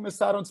varejos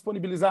começaram a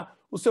disponibilizar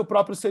o seu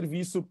próprio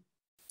serviço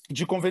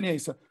de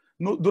conveniência.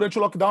 Durante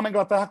o lockdown na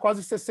Inglaterra,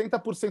 quase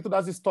 60%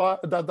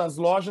 das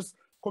lojas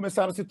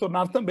começaram a se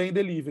tornar também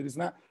deliveries,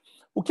 né?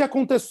 O que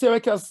aconteceu é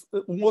que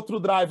um outro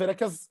driver é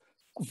que as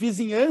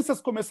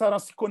vizinhanças começaram a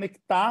se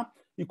conectar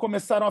e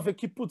começaram a ver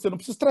que, putz, eu não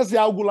preciso trazer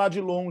algo lá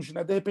de longe,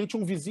 né? De repente,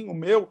 um vizinho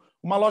meu,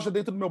 uma loja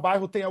dentro do meu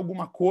bairro tem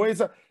alguma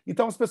coisa.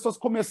 Então, as pessoas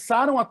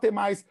começaram a ter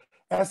mais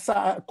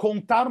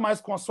contar mais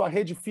com a sua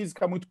rede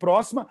física muito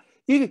próxima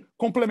e,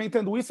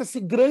 complementando isso, esse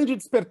grande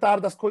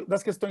despertar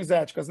das questões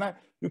éticas, né?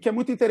 E o que é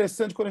muito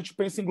interessante quando a gente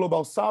pensa em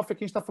Global South é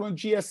que a gente está falando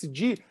de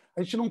ESG,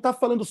 a gente não está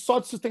falando só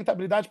de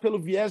sustentabilidade pelo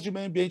viés de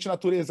meio ambiente e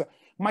natureza,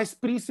 mas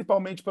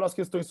principalmente pelas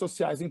questões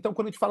sociais. Então,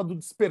 quando a gente fala do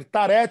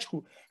despertar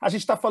ético, a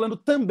gente está falando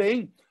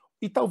também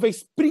e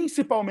talvez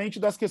principalmente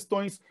das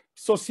questões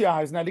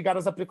sociais, né,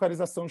 ligadas à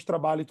precarização de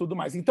trabalho e tudo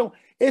mais. Então,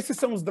 esses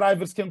são os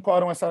drivers que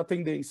ancoram essa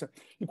tendência.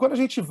 E quando a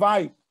gente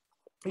vai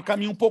e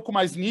caminha um pouco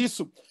mais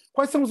nisso,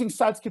 quais são os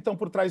insights que estão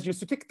por trás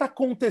disso? O que está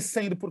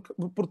acontecendo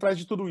por trás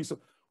de tudo isso?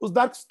 Os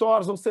dark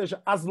stores, ou seja,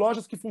 as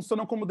lojas que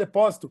funcionam como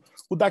depósito.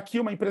 O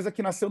Daqui, uma empresa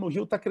que nasceu no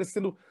Rio, está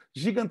crescendo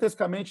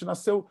gigantescamente,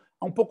 nasceu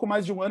há um pouco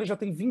mais de um ano e já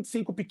tem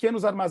 25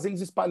 pequenos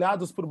armazéns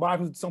espalhados por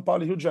bairros de São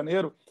Paulo e Rio de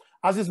Janeiro.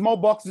 As small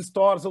box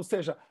stores, ou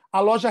seja, a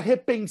loja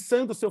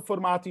repensando o seu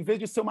formato, em vez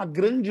de ser uma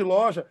grande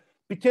loja,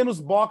 pequenos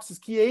boxes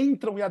que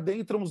entram e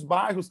adentram os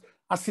bairros,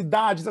 as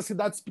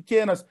cidades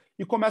pequenas,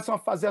 e começam a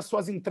fazer as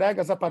suas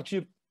entregas a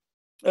partir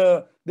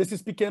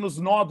desses pequenos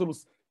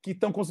nódulos que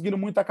estão conseguindo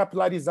muita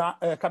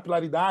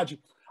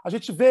capilaridade. A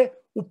gente vê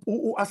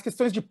as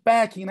questões de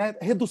packing, né?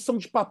 Redução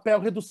de papel,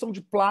 redução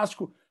de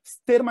plástico,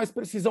 ter mais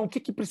precisão, o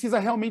que precisa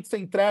realmente ser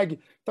entregue.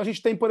 Então, a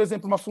gente tem, por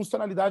exemplo, uma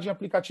funcionalidade em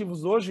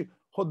aplicativos hoje,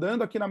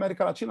 rodando aqui na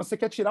América Latina. Você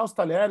quer tirar os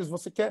talheres,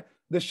 você quer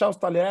deixar os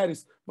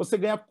talheres, você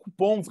ganha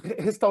cupons,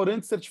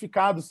 restaurantes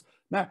certificados,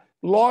 né?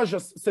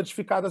 Lojas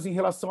certificadas em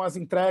relação às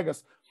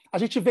entregas. A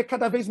gente vê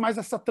cada vez mais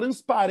essa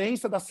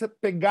transparência da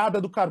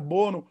pegada do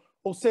carbono,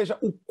 ou seja,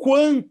 o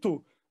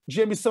quanto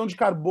de emissão de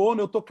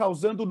carbono eu estou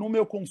causando no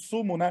meu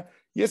consumo, né?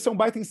 E esse é um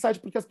baita insight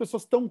porque as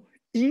pessoas estão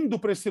indo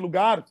para esse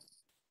lugar.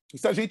 E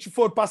se a gente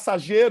for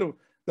passageiro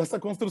dessa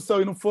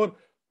construção e não for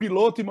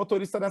piloto e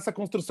motorista dessa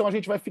construção, a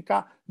gente vai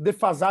ficar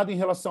defasado em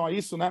relação a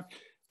isso, né?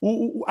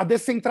 A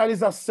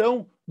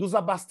descentralização dos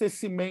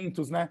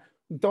abastecimentos, né?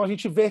 Então, a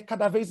gente vê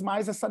cada vez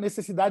mais essa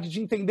necessidade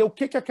de entender o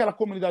que aquela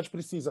comunidade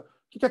precisa,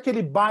 o que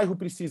aquele bairro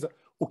precisa,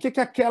 o que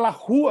aquela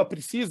rua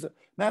precisa,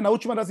 né? Na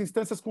última das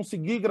instâncias,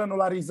 conseguir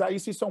granularizar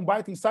isso é um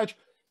baita insight,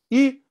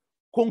 e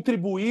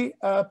contribuir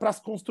para as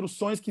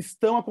construções que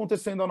estão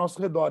acontecendo ao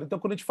nosso redor. Então,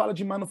 quando a gente fala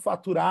de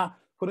manufaturar,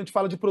 quando a gente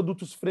fala de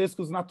produtos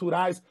frescos,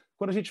 naturais,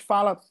 quando a gente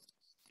fala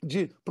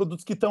de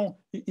produtos que estão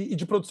e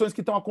de produções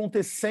que estão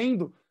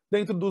acontecendo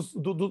dentro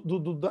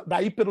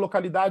da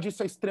hiperlocalidade,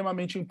 isso é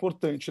extremamente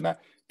importante, né?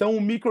 Então, o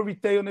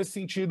micro-retail, nesse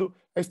sentido,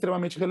 é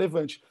extremamente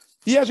relevante.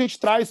 E a gente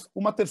traz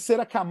uma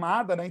terceira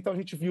camada, né? Então, a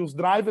gente viu os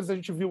drivers, a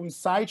gente viu o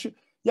insight,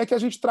 e aqui a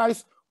gente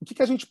traz o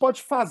que a gente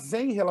pode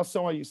fazer em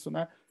relação a isso,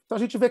 né? Então, a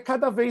gente vê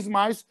cada vez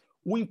mais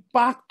o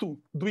impacto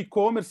do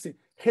e-commerce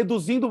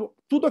reduzindo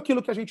tudo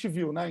aquilo que a gente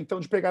viu, né? Então,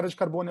 de pegada de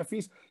carbono e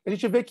afins, a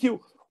gente vê que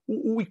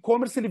o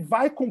e-commerce ele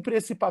vai cumprir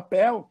esse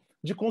papel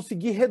de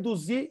conseguir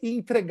reduzir e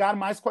entregar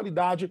mais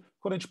qualidade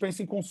quando a gente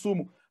pensa em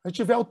consumo. A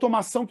gente vê a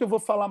automação, que eu vou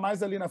falar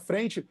mais ali na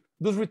frente,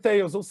 dos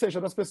retails, ou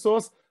seja, das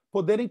pessoas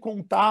poderem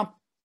contar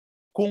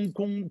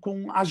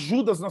com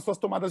ajudas nas suas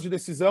tomadas de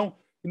decisão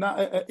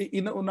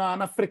e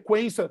na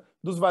frequência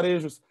dos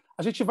varejos.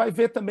 A gente vai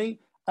ver também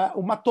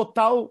uma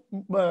total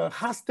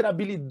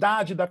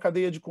rastreabilidade da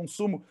cadeia de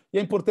consumo, e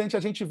é importante a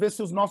gente ver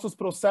se os nossos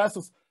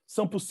processos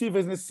são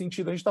possíveis nesse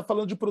sentido. A gente está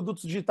falando de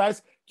produtos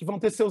digitais que vão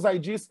ter seus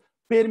IDs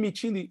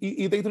permitindo,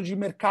 e dentro de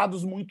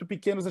mercados muito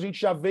pequenos a gente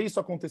já vê isso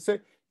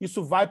acontecer,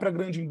 isso vai para a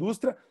grande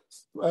indústria,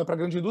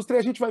 e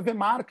a gente vai ver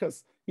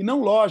marcas, e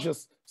não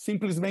lojas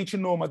simplesmente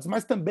nômades,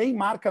 mas também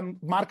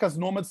marcas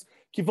nômades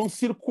que vão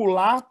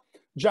circular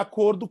de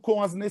acordo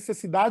com as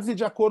necessidades e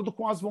de acordo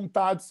com as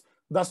vontades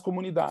das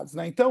comunidades,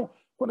 né? Então,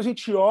 quando a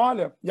gente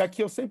olha, e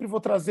aqui eu sempre vou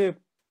trazer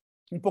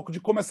um pouco de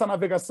como essa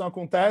navegação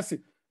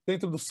acontece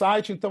dentro do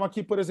site. Então,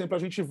 aqui, por exemplo, a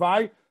gente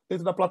vai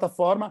dentro da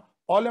plataforma,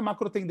 olha a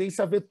macro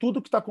tendência, vê tudo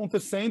o que está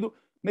acontecendo.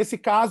 Nesse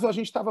caso, a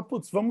gente estava,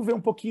 vamos ver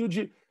um pouquinho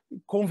de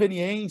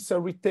conveniência,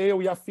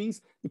 retail e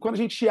afins. E quando a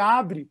gente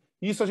abre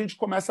isso, a gente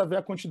começa a ver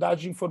a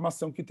quantidade de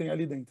informação que tem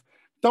ali dentro.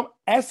 Então,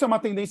 essa é uma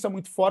tendência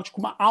muito forte,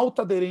 com uma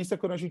alta aderência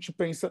quando a gente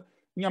pensa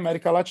em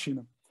América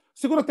Latina.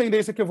 Segunda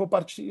tendência que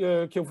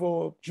eu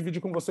vou dividir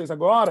com vocês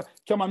agora,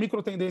 que é uma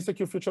micro tendência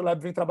que o Future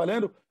Lab vem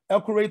trabalhando, é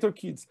o Curator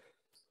Kids.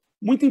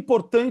 Muito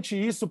importante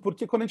isso,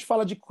 porque quando a gente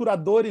fala de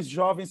curadores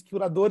jovens,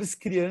 curadores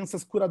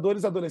crianças,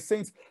 curadores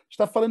adolescentes, a gente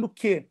está falando o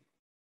quê?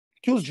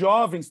 Que os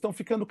jovens estão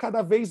ficando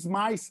cada vez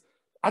mais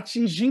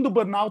atingindo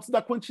burnouts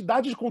da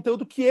quantidade de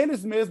conteúdo que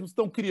eles mesmos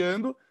estão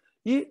criando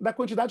e da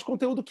quantidade de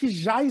conteúdo que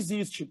já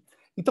existe.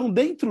 Então,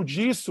 dentro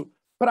disso,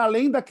 para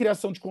além da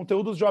criação de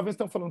conteúdo, os jovens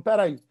estão falando,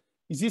 peraí,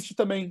 existe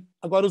também,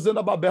 agora usando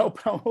a Babel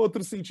para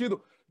outro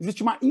sentido,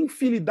 existe uma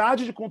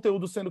infinidade de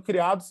conteúdos sendo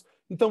criados,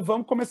 então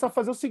vamos começar a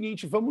fazer o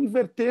seguinte, vamos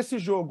inverter esse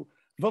jogo,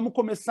 vamos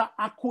começar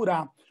a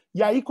curar.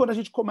 E aí, quando a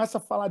gente começa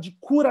a falar de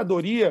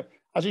curadoria,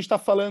 a gente está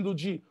falando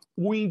de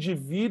o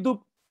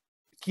indivíduo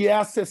que é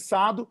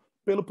acessado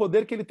pelo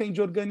poder que ele tem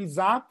de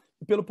organizar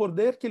e pelo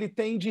poder que ele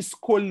tem de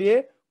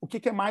escolher o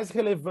que é mais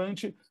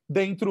relevante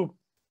dentro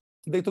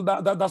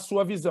da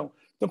sua visão.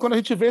 Então, quando a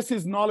gente vê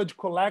esses knowledge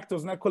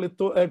collectors, né,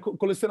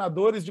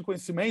 colecionadores de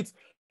conhecimentos,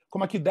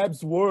 como aqui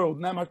Deb's World,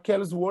 né,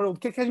 Markel's World, o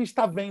que a gente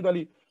está vendo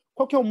ali?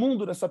 Qual que é o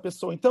mundo dessa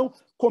pessoa? Então,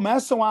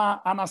 começam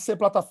a nascer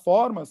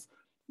plataformas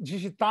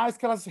digitais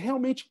que elas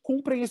realmente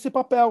cumprem esse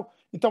papel.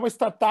 Então, a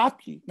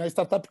startup, né,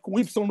 startup com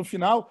Y no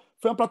final,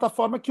 foi uma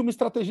plataforma que uma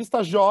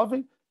estrategista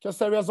jovem, que é a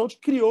Sarah Azold,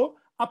 criou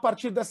a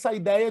partir dessa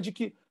ideia de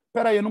que,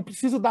 peraí, eu não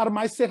preciso dar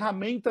mais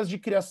ferramentas de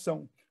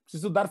criação,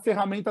 preciso dar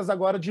ferramentas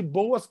agora de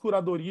boas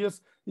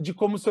curadorias e de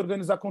como se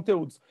organizar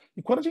conteúdos.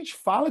 E quando a gente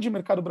fala de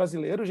mercado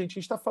brasileiro, gente, a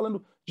gente está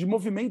falando de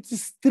movimentos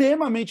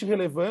extremamente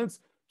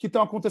relevantes que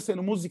estão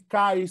acontecendo,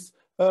 musicais,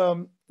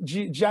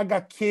 de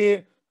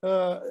HQ,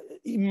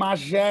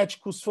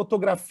 imagéticos,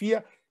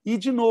 fotografia, e,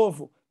 de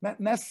novo, né,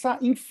 nessa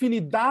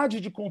infinidade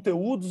de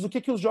conteúdos, o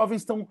que os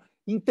jovens estão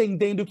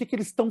entendendo, o que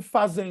eles estão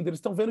fazendo? Eles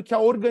estão vendo que a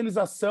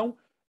organização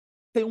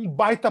tem um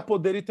baita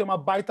poder e tem uma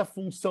baita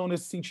função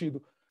nesse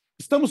sentido.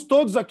 Estamos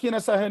todos aqui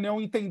nessa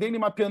reunião entendendo e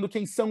mapeando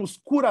quem são os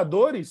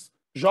curadores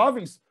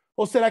jovens?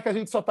 Ou será que a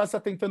gente só está se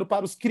atentando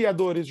para os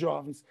criadores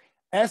jovens?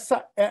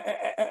 Essa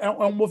é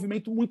um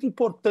movimento muito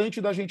importante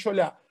da gente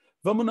olhar.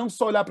 Vamos não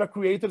só olhar para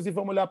creators e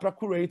vamos olhar para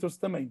curators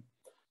também.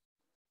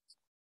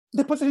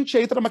 Depois a gente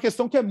entra numa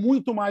questão que é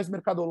muito mais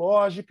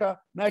mercadológica,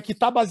 né, que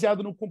está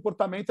baseado no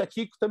comportamento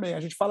aqui também. A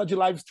gente fala de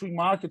live stream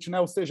marketing,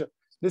 né, ou seja,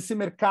 desse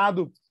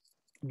mercado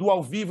do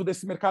ao vivo,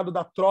 desse mercado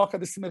da troca,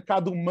 desse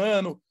mercado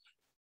humano.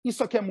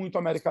 Isso aqui é muito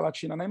América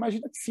Latina, né?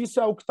 Imagina que se isso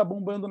é algo que está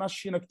bombando na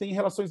China, que tem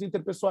relações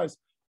interpessoais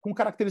com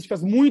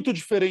características muito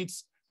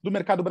diferentes do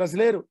mercado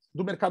brasileiro,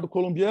 do mercado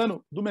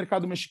colombiano, do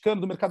mercado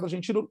mexicano, do mercado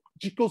argentino,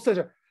 ou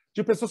seja,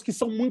 de pessoas que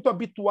são muito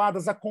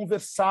habituadas a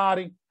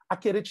conversarem, a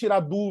querer tirar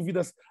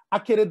dúvidas, a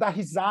querer dar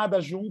risada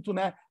junto,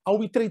 né?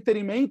 Ao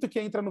entretenimento que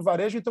entra no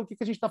varejo. Então, o que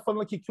a gente está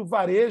falando aqui? Que o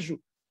varejo,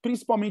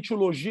 principalmente o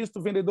lojista,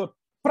 o vendedor,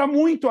 para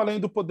muito além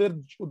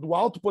do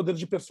alto poder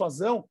de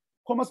persuasão,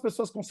 como as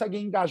pessoas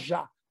conseguem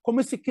engajar, como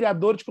esse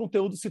criador de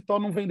conteúdo se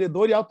torna um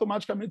vendedor e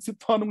automaticamente se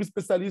torna um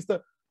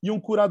especialista e um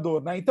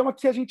curador, né? Então,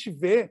 aqui a gente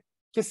vê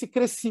que esse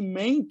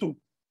crescimento,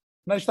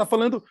 né, a gente está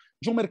falando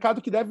de um mercado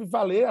que deve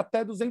valer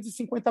até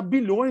 250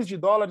 bilhões de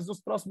dólares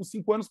nos próximos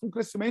 5 anos, com um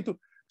crescimento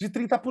de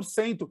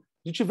 30%.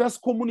 A gente vê as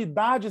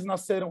comunidades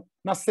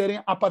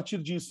nascerem a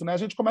partir disso, né? A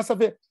gente começa a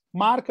ver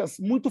marcas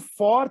muito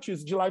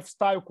fortes de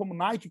lifestyle, como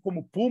Nike,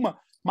 como Puma,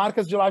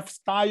 marcas de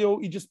lifestyle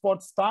e de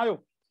sport style,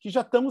 que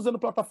já estão usando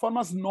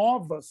plataformas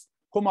novas,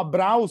 como a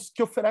Browse,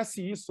 que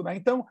oferece isso, né?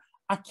 Então,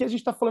 aqui a gente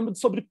está falando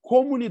sobre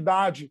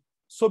comunidade,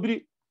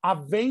 sobre a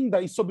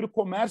venda e sobre o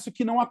comércio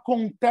que não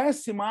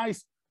acontece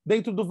mais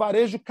dentro do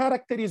varejo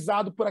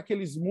caracterizado por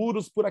aqueles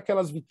muros, por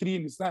aquelas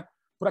vitrines, né?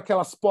 Por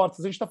aquelas portas.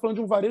 A gente está falando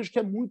de um varejo que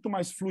é muito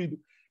mais fluido.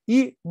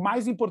 E,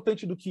 mais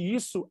importante do que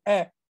isso,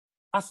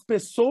 as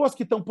pessoas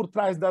que estão por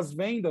trás das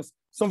vendas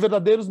são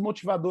verdadeiros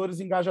motivadores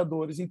e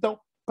engajadores. Então,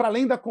 para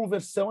além da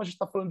conversão, a gente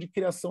está falando de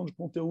criação de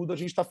conteúdo, a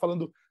gente está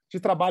falando de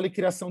trabalho e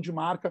criação de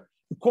marca,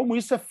 e como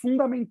isso é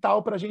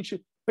fundamental para a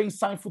gente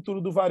pensar em futuro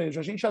do varejo.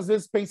 A gente, às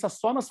vezes, pensa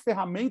só nas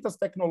ferramentas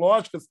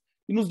tecnológicas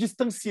e nos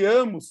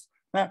distanciamos,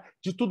 né,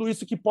 de tudo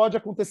isso que pode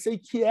acontecer e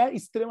que é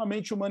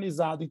extremamente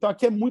humanizado. Então,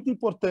 aqui é muito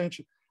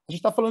importante a gente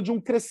está falando de um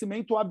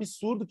crescimento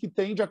absurdo que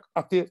tende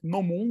a ter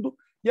no mundo,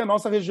 e a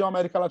nossa região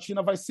América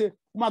Latina vai ser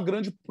uma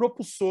grande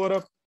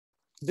propulsora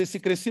desse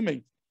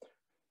crescimento.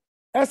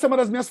 Essa é uma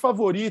das minhas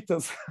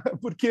favoritas,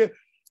 porque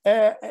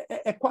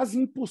é quase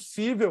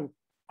impossível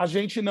a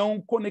gente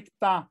não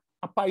conectar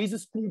a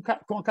países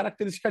com a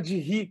característica de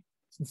rir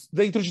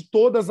dentro de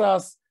todas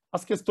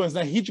as questões,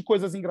 né? Rir de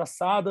coisas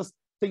engraçadas,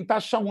 tentar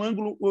achar um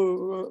ângulo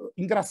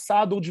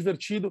engraçado ou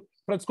divertido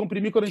para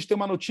descomprimir quando a gente tem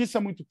uma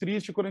notícia muito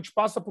triste, quando a gente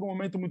passa por um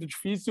momento muito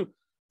difícil.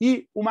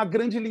 E uma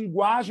grande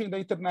linguagem da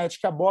internet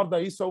que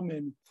aborda isso é o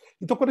meme.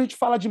 Então, quando a gente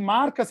fala de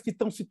marcas que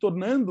estão se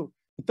tornando,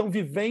 estão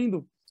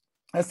vivendo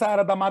essa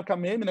era da marca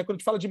meme, né? Quando a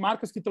gente fala de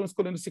marcas que estão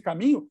escolhendo esse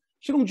caminho, a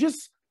gente não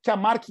diz que a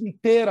marca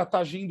inteira está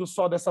agindo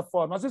só dessa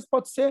forma. Às vezes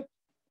pode ser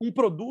um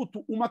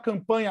produto, uma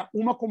campanha,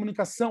 uma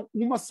comunicação,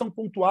 uma ação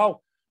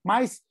pontual,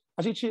 mas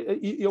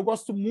eu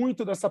gosto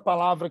muito dessa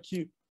palavra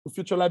que o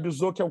Future Lab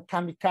usou, que é o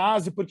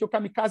kamikaze, porque o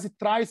kamikaze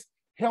traz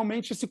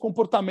realmente esse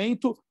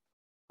comportamento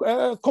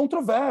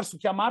controverso,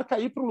 que a marca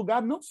ir para o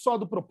lugar não só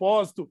do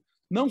propósito,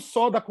 não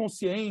só da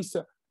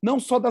consciência, não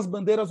só das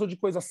bandeiras ou de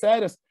coisas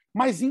sérias,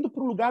 mas indo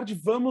para o lugar de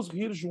vamos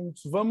rir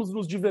juntos, vamos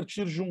nos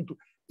divertir junto.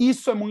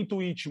 Isso é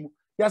muito íntimo.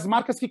 E as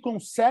marcas que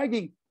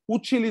conseguem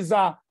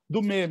utilizar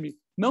do meme,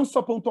 não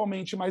só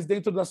pontualmente, mas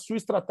dentro da sua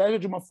estratégia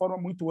de uma forma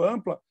muito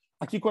ampla,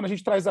 aqui quando a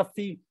gente traz a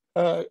FIM,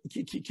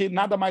 que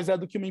nada mais é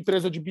do que uma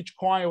empresa de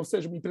Bitcoin, ou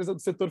seja, uma empresa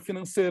do setor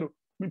financeiro,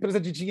 uma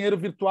empresa de dinheiro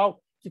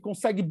virtual, que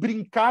consegue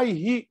brincar e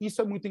rir, isso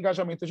é muito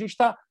engajamento. A gente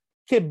está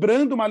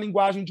quebrando uma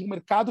linguagem de um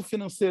mercado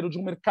financeiro, de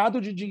um mercado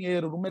de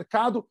dinheiro, um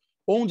mercado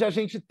onde a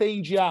gente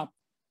tende a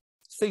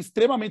ser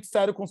extremamente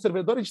sério,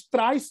 conservador, a gente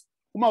traz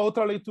uma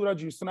outra leitura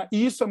disso, né?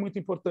 E isso é muito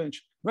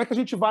importante. Não é que a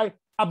gente vai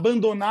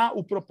abandonar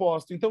o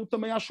propósito. Então, eu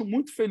também acho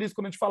muito feliz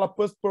quando a gente fala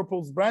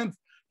post-purpose brand,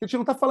 que a gente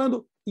não está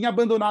falando em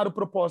abandonar o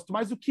propósito,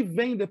 mas o que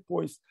vem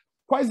depois.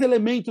 Quais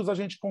elementos a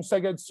gente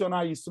consegue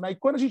adicionar isso, né? E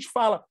quando a gente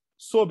fala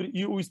sobre,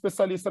 e o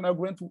especialista, né, o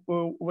Grant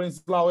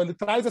Wenslau, ele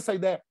traz essa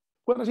ideia,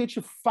 quando a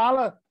gente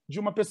fala de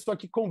uma pessoa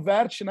que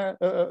converte, né,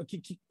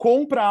 que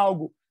compra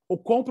algo, ou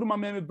compra uma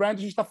meme brand,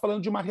 a gente está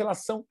falando de uma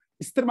relação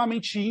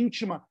extremamente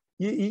íntima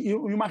e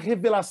uma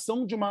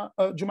revelação de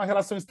uma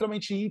relação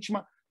extremamente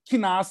íntima que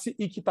nasce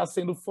e que está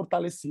sendo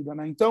fortalecida,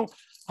 né? Então,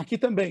 aqui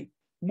também,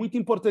 muito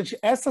importante,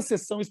 essa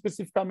sessão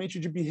especificamente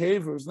de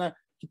behaviors, né,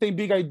 que tem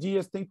big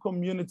ideas, tem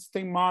communities,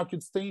 tem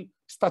markets, tem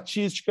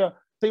estatística,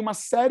 tem uma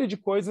série de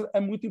coisas, é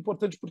muito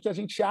importante porque a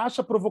gente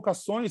acha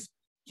provocações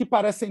que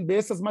parecem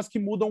bestas, mas que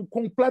mudam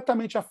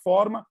completamente a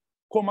forma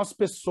como as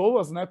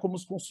pessoas, né, como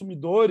os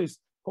consumidores,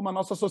 como a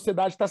nossa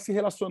sociedade está se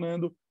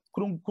relacionando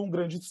com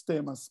grandes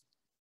temas.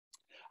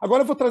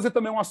 Agora eu vou trazer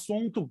também um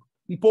assunto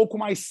um pouco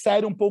mais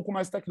sério, um pouco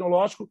mais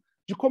tecnológico,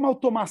 de como a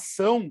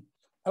automação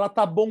ela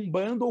está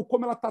bombando ou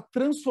como ela está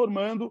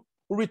transformando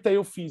o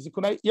retail físico,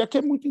 né? E aqui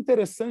é muito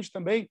interessante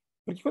também,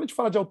 porque quando a gente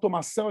fala de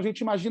automação, a gente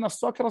imagina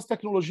só aquelas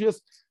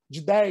tecnologias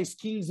de 10,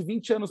 15,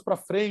 20 anos para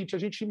frente, a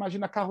gente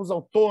imagina carros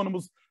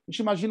autônomos, a gente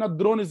imagina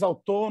drones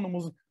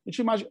autônomos, a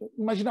gente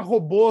imagina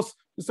robôs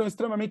que são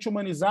extremamente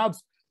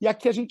humanizados, e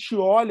aqui a gente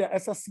olha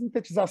essa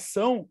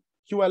sintetização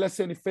que o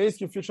LSN fez,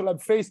 que o Future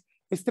Lab fez,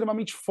 é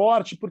extremamente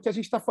forte, porque a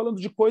gente está falando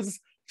de coisas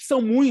que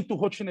são muito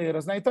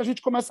rotineiras, né? Então a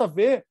gente começa a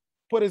ver,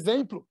 por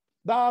exemplo,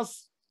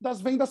 das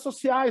vendas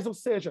sociais, ou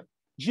seja,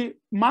 de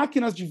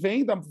máquinas de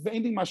venda,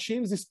 vending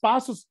machines,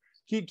 espaços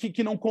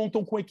que não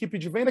contam com equipe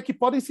de venda, que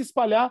podem se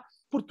espalhar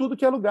por tudo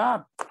que é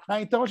lugar,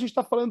 né? Então a gente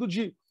está falando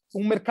de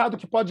um mercado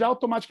que pode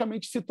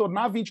automaticamente se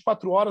tornar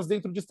 24 horas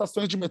dentro de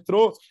estações de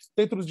metrô,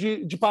 dentro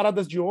de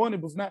paradas de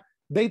ônibus, né?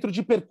 Dentro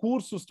de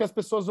percursos que as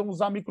pessoas vão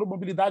usar a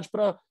micromobilidade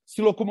para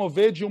se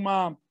locomover de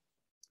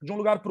um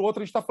lugar para o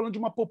outro. A gente está falando de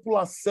uma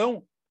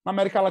população na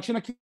América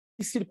Latina que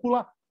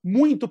circula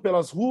muito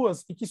pelas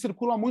ruas e que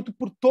circula muito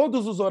por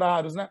todos os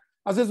horários, né?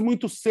 Às vezes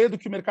muito cedo,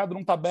 que o mercado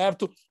não está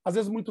aberto, às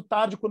vezes muito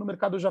tarde, quando o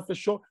mercado já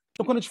fechou.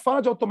 Então, quando a gente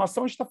fala de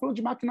automação, a gente está falando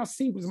de máquinas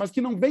simples, mas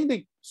que não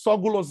vendem só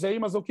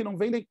guloseimas ou que não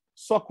vendem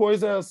só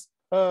coisas,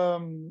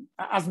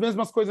 as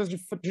mesmas coisas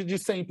de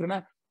sempre,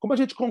 né? Como a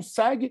gente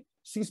consegue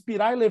se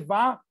inspirar e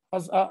levar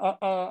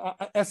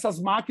essas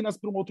máquinas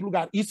para um outro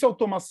lugar? Isso é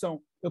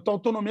automação. Eu tenho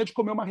autonomia de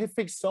comer uma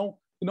refeição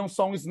e não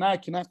só um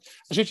snack, né?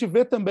 A gente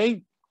vê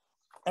também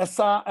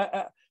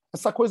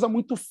essa coisa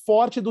muito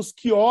forte dos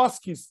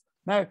quiosques,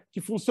 né, que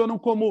funcionam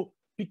como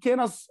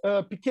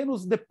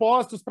pequenos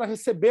depósitos para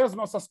receber as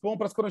nossas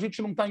compras quando a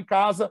gente não está em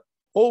casa,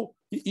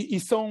 e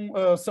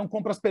são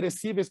compras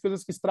perecíveis,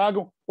 coisas que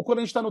estragam, ou quando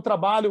a gente está no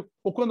trabalho,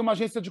 ou quando uma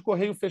agência de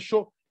correio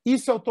fechou.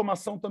 Isso é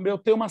automação também. Eu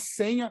tenho uma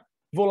senha,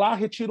 vou lá,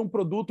 retiro um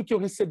produto que eu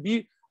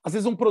recebi, às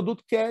vezes um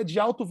produto que é de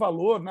alto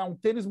valor, né, um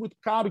tênis muito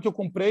caro que eu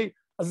comprei,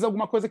 às vezes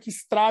alguma coisa que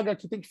estraga,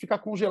 que tem que ficar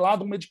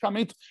congelado, um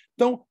medicamento.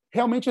 Então,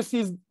 realmente,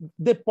 esses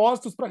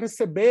depósitos para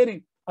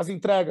receberem as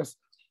entregas.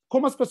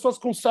 Como as pessoas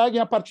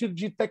conseguem, a partir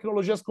de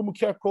tecnologias como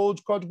QR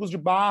Code, códigos de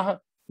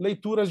barra,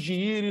 leituras de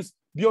íris,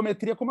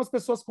 biometria, como as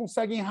pessoas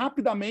conseguem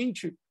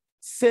rapidamente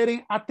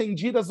serem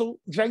atendidas ou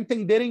já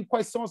entenderem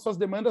quais são as suas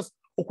demandas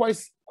ou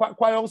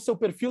qual é o seu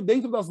perfil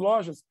dentro das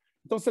lojas.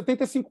 Então,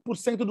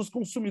 75% dos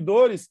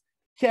consumidores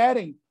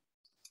querem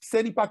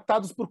ser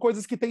impactados por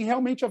coisas que têm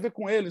realmente a ver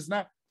com eles,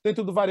 né?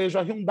 Dentro do varejo,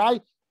 a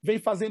Hyundai vem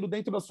fazendo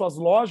dentro das suas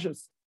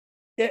lojas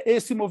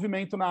esse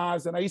movimento na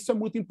Ásia, né? Isso é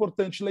muito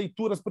importante,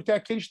 leituras, porque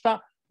aqui a gente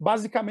está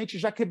basicamente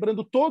já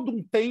quebrando todo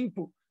um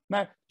tempo,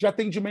 né, de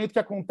atendimento que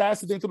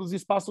acontece dentro dos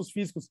espaços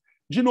físicos.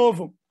 De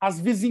novo, as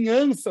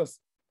vizinhanças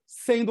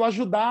sendo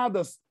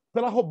ajudadas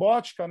pela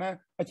robótica, né?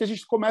 Aqui a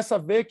gente começa a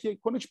ver que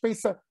quando a gente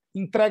pensa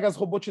em entregas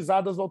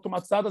robotizadas ou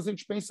automatizadas, a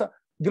gente pensa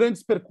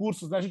grandes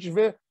percursos, né? A gente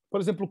vê, por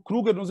exemplo,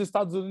 Kruger nos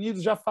Estados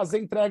Unidos já fazer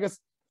entregas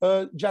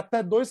de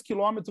até 2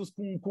 quilômetros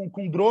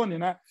com drone,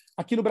 né?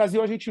 Aqui no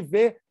Brasil a gente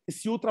vê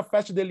esse ultra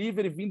fast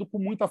delivery vindo com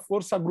muita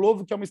força. A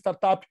Glovo, que é uma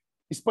startup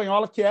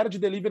espanhola que era de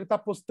delivery, está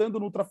apostando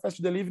no ultra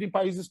fast delivery em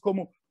países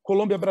como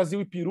Colômbia,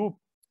 Brasil e Peru.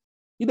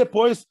 E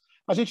depois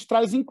a gente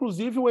traz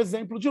inclusive o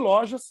exemplo de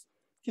lojas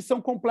que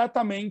são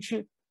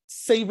completamente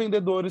sem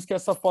vendedores, que é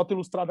essa foto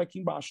ilustrada aqui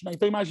embaixo, né?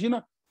 Então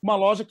imagina uma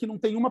loja que não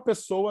tem uma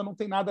pessoa, não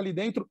tem nada ali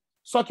dentro,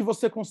 só que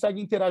você consegue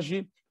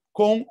interagir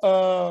com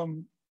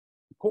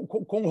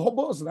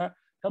robôs, né?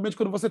 Realmente,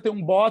 quando você tem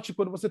um bot,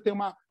 quando você tem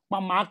uma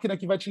máquina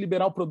que vai te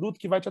liberar o produto,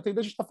 que vai te atender,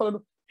 a gente está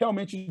falando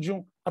realmente de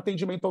um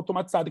atendimento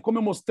automatizado. E como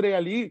eu mostrei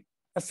ali,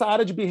 essa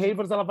área de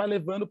behaviors ela vai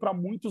levando para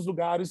muitos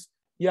lugares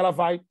e ela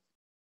vai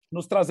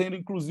nos trazendo,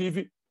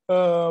 inclusive,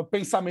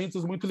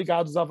 pensamentos muito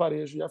ligados a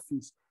varejo e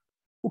afins.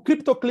 O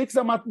CryptoClicks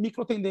é uma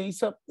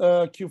microtendência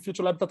que o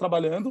Future Lab está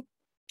trabalhando,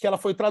 que ela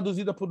foi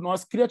traduzida por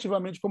nós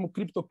criativamente como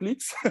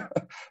CryptoClicks,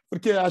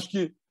 porque acho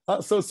que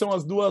são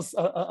as duas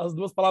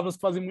palavras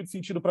que fazem muito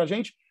sentido para a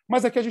gente,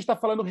 mas aqui a gente está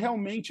falando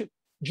realmente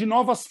de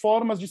novas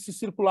formas de se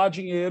circular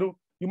dinheiro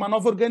e uma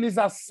nova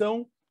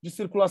organização de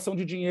circulação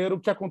de dinheiro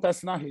que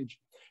acontece na rede.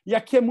 E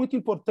aqui é muito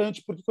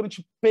importante, porque quando a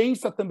gente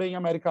pensa também em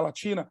América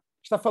Latina, a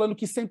gente está falando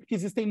que sempre que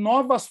existem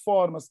novas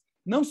formas,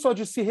 não só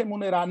de se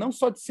remunerar, não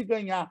só de se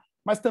ganhar,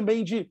 mas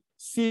também de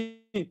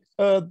se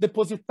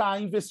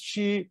depositar,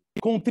 investir,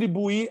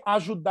 contribuir,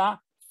 ajudar,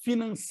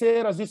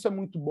 financeiras, isso é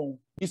muito bom.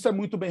 Isso é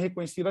muito bem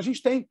reconhecido. A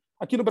gente tem,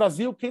 aqui no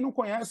Brasil, quem não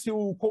conhece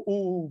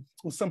o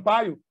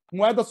Sampaio,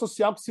 moeda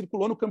social que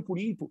circulou no Campo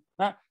Limpo,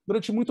 né?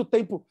 Durante muito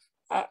tempo,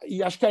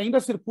 e acho que ainda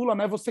circula,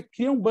 né? Você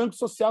cria um banco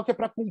social que é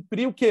para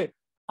cumprir o quê?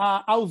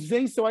 A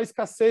ausência ou a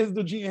escassez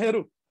do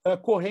dinheiro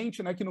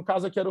corrente, né? Que no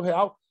caso aqui era o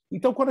real.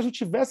 Então, quando a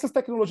gente vê essas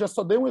tecnologias,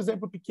 só dei um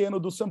exemplo pequeno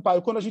do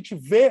Sampaio, quando a gente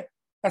vê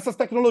essas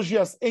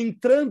tecnologias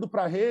entrando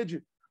para a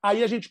rede,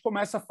 aí a gente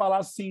começa a falar,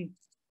 assim,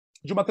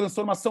 de uma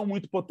transformação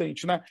muito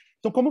potente, né?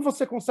 Então, como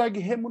você consegue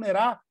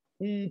remunerar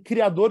um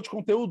criador de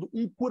conteúdo,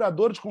 um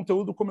curador de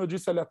conteúdo, como eu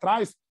disse ali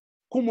atrás,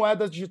 com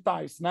moedas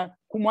digitais, né?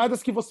 Com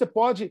moedas que você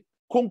pode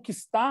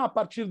conquistar a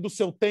partir do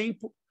seu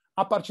tempo,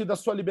 a partir da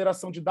sua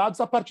liberação de dados,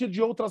 a partir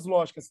de outras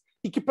lógicas.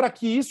 E que, para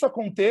que isso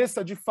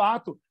aconteça, de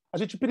fato, a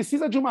gente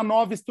precisa de uma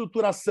nova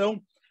estruturação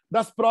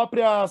das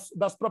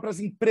próprias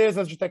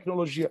empresas de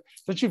tecnologia.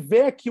 A gente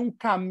vê aqui um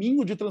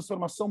caminho de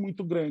transformação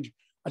muito grande.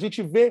 A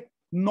gente vê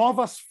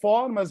novas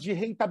formas de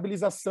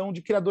rentabilização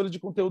de criadores de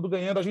conteúdo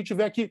ganhando. A gente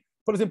vê aqui,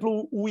 por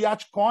exemplo, o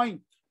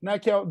Yatcoin, né,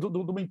 que é de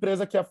uma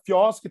empresa que é a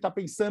Fios, que está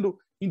pensando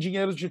em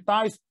dinheiros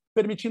digitais,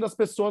 permitindo as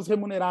pessoas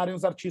remunerarem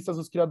os artistas,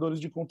 os criadores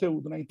de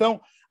conteúdo, né?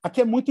 Então,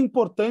 aqui é muito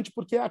importante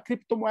porque a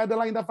criptomoeda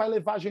ela ainda vai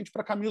levar a gente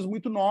para caminhos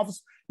muito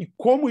novos e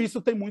como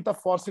isso tem muita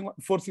força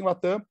em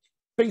LATAM,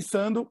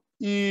 pensando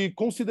e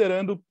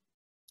considerando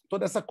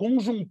toda essa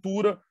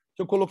conjuntura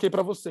que eu coloquei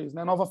para vocês,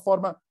 né? Novas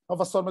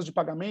formas de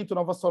pagamento,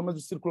 novas formas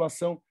de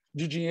circulação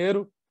de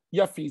dinheiro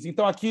e afins.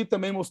 Então, aqui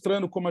também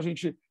mostrando como a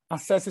gente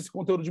acessa esse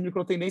conteúdo de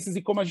microtendências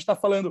e como a gente está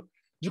falando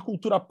de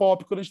cultura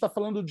pop, quando a gente está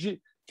falando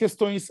de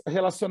questões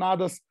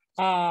relacionadas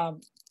à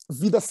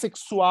vida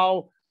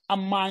sexual, a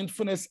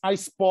mindfulness, a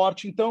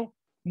esporte. Então,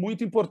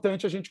 muito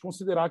importante a gente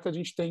considerar que a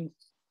gente tem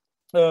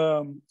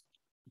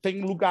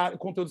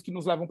conteúdos que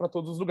nos levam para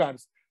todos os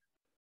lugares.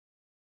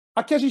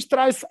 Aqui a gente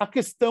traz a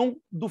questão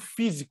do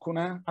físico,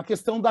 né? A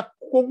questão da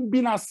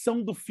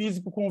combinação do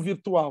físico com o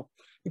virtual.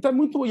 Então é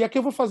muito. E aqui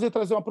eu vou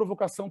trazer uma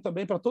provocação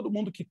também para todo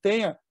mundo que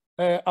tenha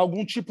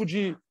algum tipo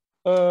de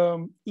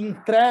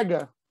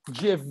entrega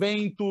de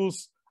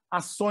eventos,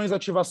 ações,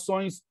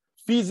 ativações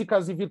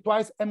físicas e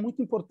virtuais. É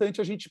muito importante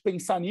a gente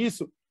pensar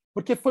nisso,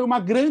 porque foi uma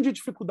grande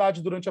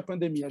dificuldade durante a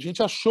pandemia. A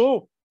gente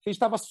achou que a gente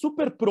estava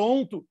super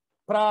pronto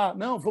para,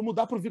 não, vou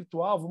mudar para o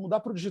virtual, vou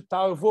mudar para o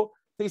digital, eu vou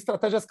ter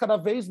estratégias cada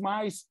vez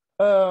mais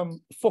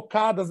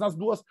focadas nas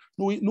duas,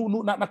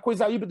 na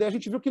coisa híbrida. E a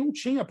gente viu que não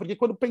tinha, porque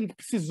quando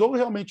precisou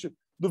realmente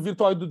do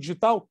virtual e do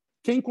digital,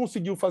 quem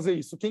conseguiu fazer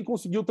isso? Quem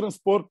conseguiu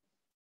transpor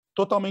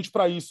totalmente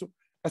para isso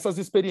essas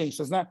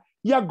experiências, né?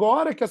 E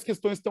agora que as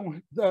questões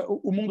estão,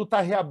 o mundo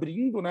está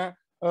reabrindo, né?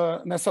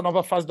 Nessa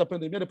nova fase da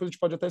pandemia, depois a gente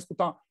pode até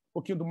escutar um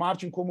pouquinho do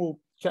Martin, como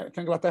que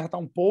a Inglaterra está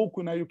um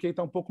pouco, né? E o UK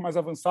está um pouco mais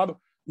avançado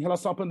em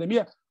relação à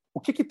pandemia. O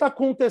que está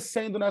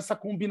acontecendo nessa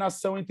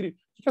combinação entre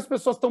o que as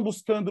pessoas estão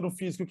buscando no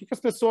físico, o que as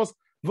pessoas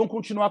vão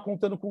continuar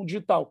contando com o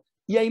digital?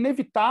 E é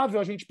inevitável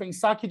a gente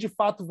pensar que, de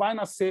fato, vai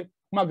nascer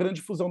uma grande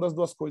fusão das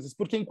duas coisas.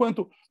 Porque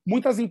enquanto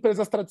muitas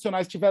empresas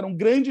tradicionais tiveram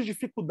grande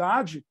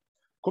dificuldade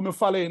como eu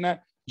falei,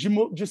 né,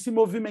 de se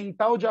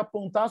movimentar ou de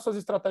apontar suas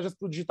estratégias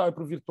para o digital e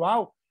para o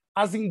virtual,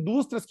 as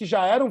indústrias que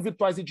já eram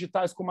virtuais e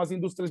digitais, como as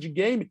indústrias de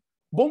game,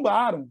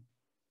 bombaram.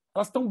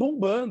 Elas estão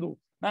bombando,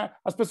 né?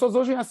 As pessoas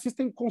hoje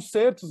assistem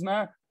concertos,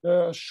 né,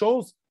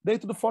 shows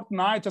dentro do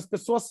Fortnite, as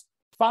pessoas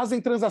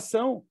fazem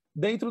transação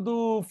dentro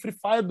do Free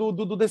Fire,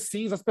 do The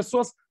Sims, as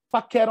pessoas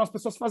paqueram, as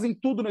pessoas fazem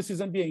tudo nesses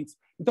ambientes.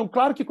 Então,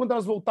 claro que quando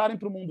elas voltarem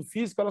para o mundo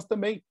físico, elas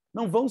também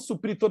não vão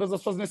suprir todas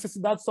as suas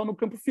necessidades só no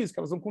campo físico,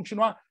 elas vão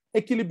continuar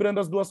equilibrando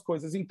as duas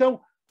coisas. Então,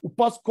 o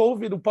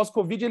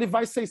pós-Covid, ele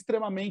vai ser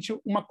extremamente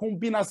uma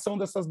combinação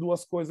dessas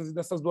duas coisas e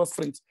dessas duas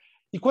frentes.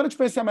 E quando a gente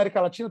pensa em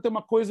América Latina, tem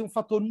uma coisa, um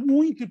fator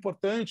muito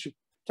importante,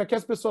 que aqui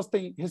as pessoas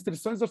têm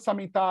restrições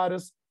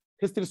orçamentárias,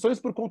 restrições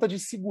por conta de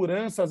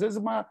segurança. Às vezes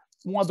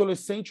um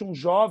adolescente, um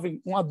jovem,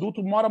 um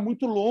adulto mora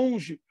muito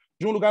longe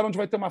de um lugar onde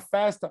vai ter uma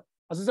festa.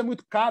 Às vezes é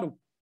muito caro,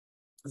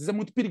 às vezes é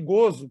muito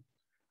perigoso,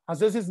 às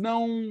vezes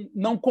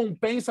não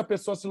compensa a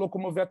pessoa se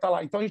locomover até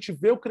lá. Então a gente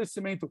vê o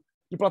crescimento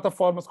de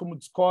plataformas como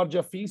Discord e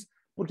afins,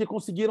 porque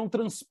conseguiram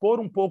transpor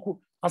um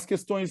pouco as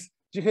questões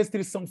de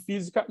restrição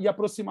física e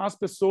aproximar as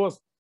pessoas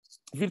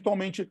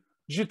virtualmente,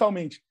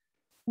 digitalmente.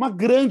 Uma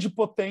grande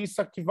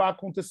potência que vai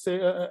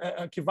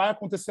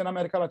acontecer na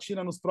América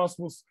Latina nos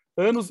próximos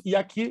anos, e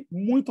aqui,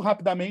 muito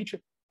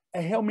rapidamente, é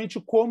realmente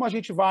como a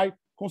gente vai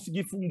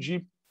conseguir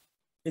fundir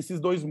esses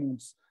dois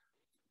mundos.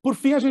 Por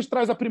fim, a gente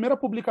traz a primeira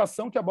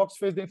publicação que a Box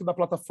fez dentro da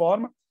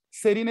plataforma.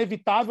 Seria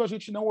inevitável a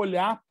gente não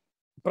olhar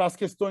para as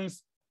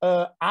questões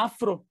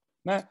afro,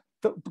 né,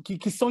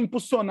 que são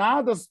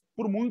impulsionadas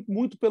por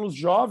muito pelos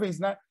jovens,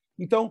 né?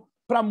 Então,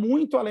 para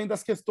muito além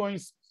das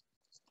questões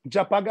de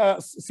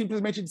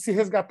simplesmente de se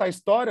resgatar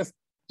histórias,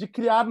 de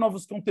criar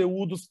novos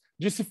conteúdos,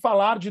 de se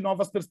falar de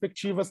novas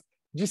perspectivas,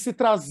 de se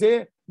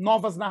trazer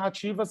novas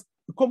narrativas.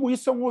 Como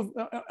isso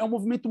é um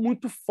movimento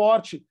muito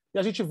forte, e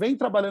a gente vem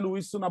trabalhando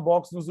isso na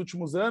Box nos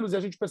últimos anos, e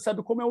a gente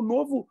percebe como é o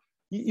novo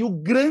e o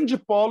grande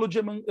polo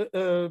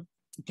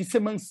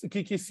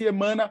que se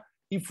emana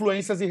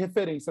influências e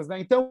referências, né?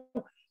 Então,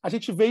 a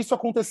gente vê isso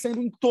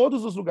acontecendo em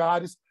todos os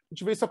lugares, a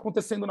gente vê isso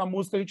acontecendo na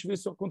música, a gente vê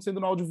isso acontecendo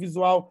no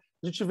audiovisual,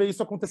 a gente vê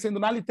isso acontecendo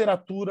na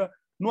literatura,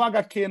 no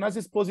HQ, nas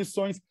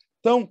exposições.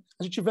 Então,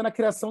 a gente vê na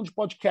criação de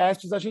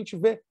podcasts, a gente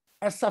vê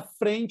essa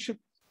frente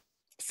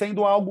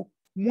sendo algo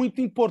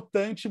muito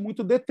importante,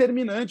 muito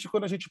determinante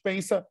quando a gente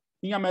pensa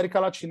em América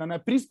Latina, né?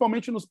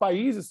 Principalmente nos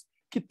países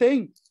que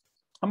têm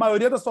a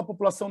maioria da sua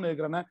população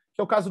negra, né?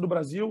 Que é o caso do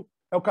Brasil,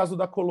 é o caso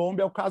da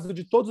Colômbia, é o caso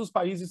de todos os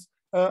países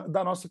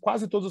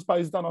quase todos os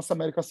países da nossa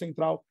América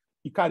Central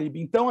e Caribe.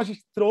 Então, a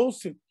gente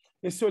trouxe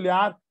esse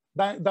olhar,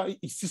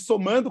 e se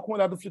somando com o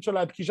olhar do Future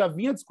Lab, que já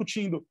vinha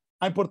discutindo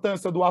a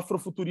importância do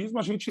afrofuturismo,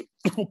 a gente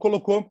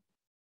colocou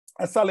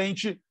essa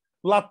lente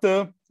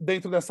LATAM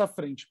dentro dessa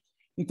frente.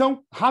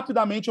 Então,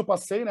 rapidamente eu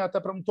passei, né, até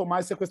para não tomar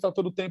e sequestrar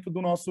todo o tempo do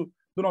nosso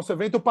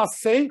evento, eu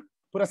passei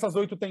por essas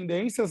 8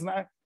 tendências,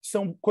 né?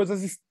 São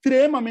coisas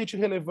extremamente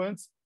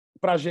relevantes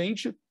para a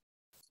gente.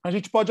 A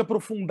gente pode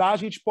aprofundar, a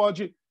gente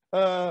pode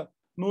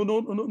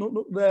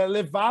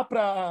levar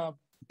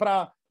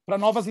para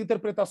novas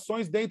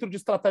interpretações dentro de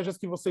estratégias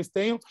que vocês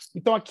tenham.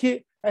 Então,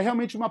 aqui é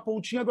realmente uma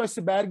pontinha do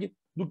iceberg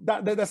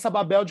dessa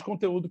babel de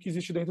conteúdo que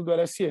existe dentro do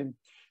LSN.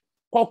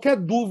 Qualquer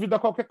dúvida,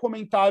 qualquer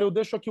comentário, eu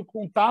deixo aqui o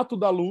contato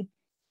da Lu,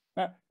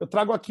 né? Eu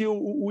trago aqui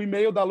o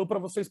e-mail da Lu para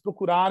vocês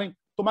procurarem.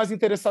 Estou mais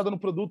interessado no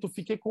produto,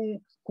 fiquei com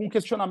um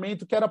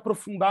questionamento, quero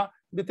aprofundar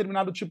em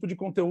determinado tipo de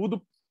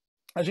conteúdo.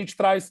 A gente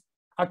traz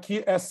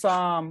aqui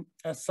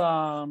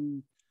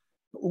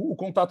o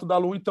contato da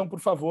Lu, então, por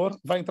favor,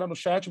 vai entrar no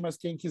chat, mas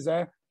quem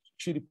quiser,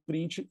 tire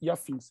print e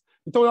afins.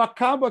 Então, eu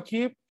acabo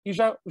aqui e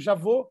já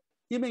vou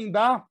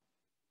emendar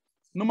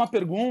numa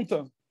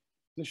pergunta,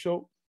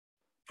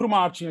 para o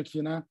Martin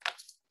aqui, né?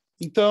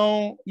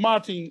 Então,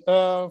 Martin,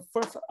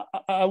 first,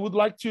 I would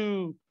like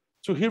to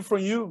hear from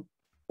you.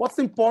 What's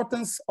the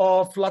importance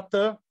of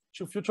LATAM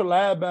to Future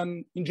Lab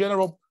and, in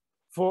general,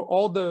 for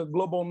all the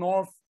global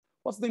north?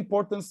 What's the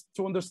importance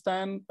to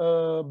understand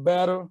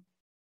better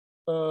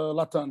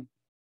LATAM?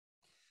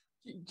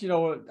 You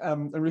know,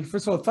 Henrique,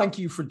 first of all, thank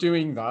you for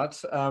doing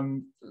that.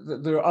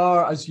 There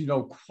are, as you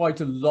know,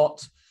 quite a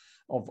lot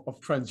of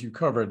trends you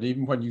covered.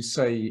 Even when you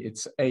say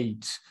it's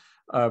 8,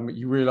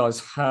 you realize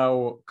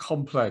how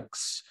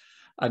complex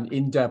and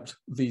in-depth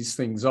these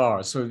things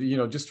are. So, you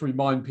know, just to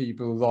remind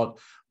people that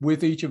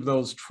with each of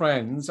those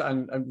trends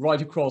and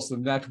right across the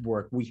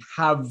network, we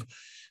have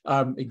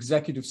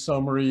executive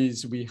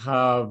summaries, we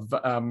have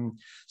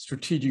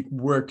strategic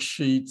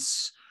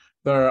worksheets.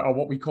 There are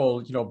what we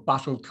call, you know,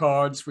 battle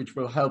cards, which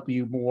will help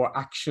you more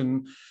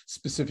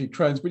action-specific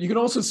trends. But you can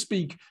also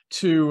speak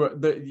to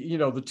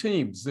the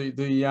teams,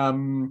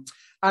 the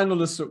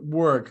analysts at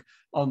work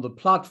on the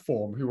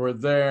platform who are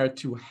there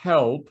to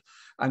help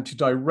and to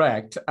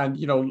direct. And,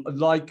 you know,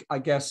 like, I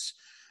guess,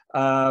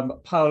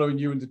 Paolo and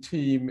you and the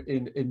team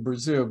in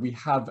Brazil, we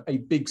have a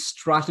big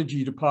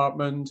strategy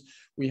department.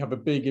 We have a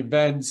big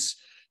events,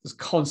 there's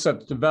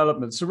concept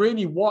development. So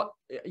really what,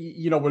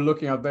 you know, we're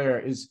looking at there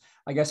is,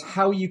 I guess,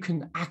 how you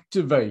can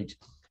activate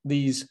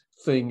these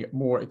thing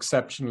more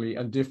exceptionally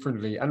and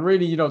differently. And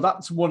really, you know,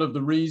 that's one of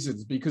the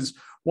reasons, because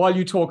while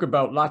you talk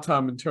about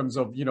LATAM in terms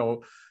of, you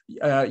know,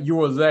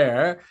 you're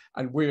there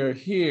and we're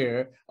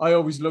here, I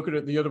always look at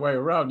it the other way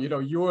around. You know,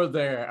 you're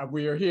there and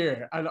we're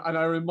here. And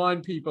I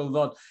remind people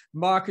that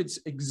markets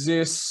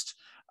exist.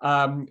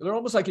 They're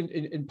almost like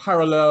in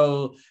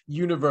parallel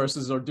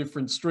universes or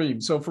different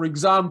streams. So for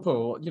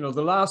example, you know,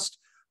 the last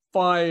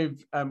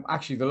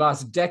the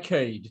last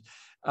decade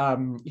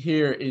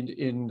here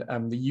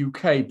in the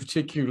UK,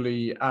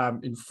 particularly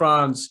in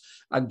France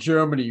and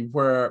Germany,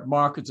 where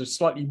markets are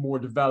slightly more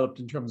developed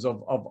in terms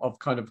of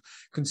kind of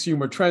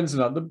consumer trends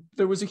and that,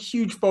 there was a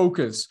huge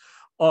focus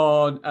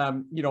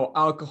on, you know,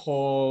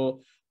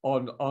 alcohol,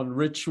 on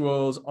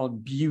rituals, on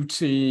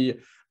beauty,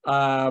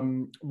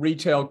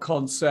 retail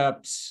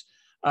concepts,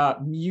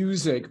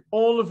 music,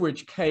 all of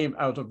which came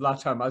out of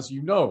LATAM, as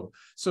you know.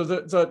 So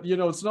that you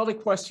know, it's not a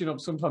question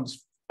of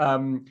sometimes,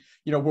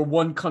 you know, where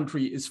one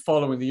country is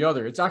following the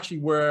other. It's actually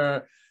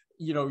where,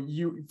 you know,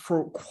 you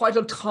for quite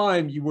a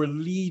time you were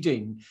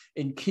leading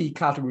in key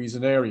categories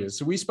and areas.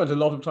 So we spent a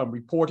lot of time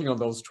reporting on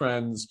those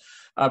trends,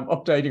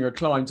 updating our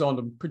clients on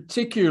them,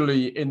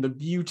 particularly in the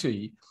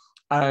beauty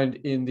and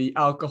in the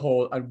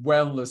alcohol and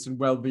wellness and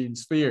well-being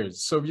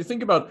spheres. So if you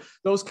think about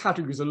those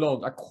categories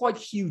alone, are quite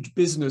huge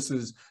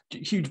businesses,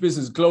 huge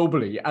business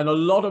globally. And a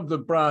lot of the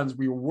brands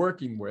we were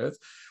working with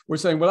were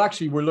saying, well,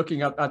 actually, we're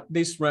looking at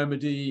this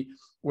remedy.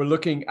 We're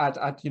looking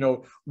at you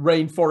know,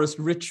 rainforest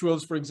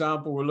rituals, for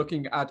example. We're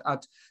looking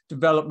at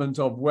development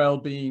of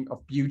well-being,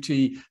 of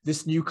beauty,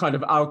 this new kind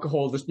of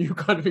alcohol, this new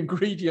kind of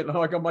ingredient. And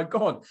I'm like, oh my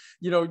God,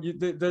 you know,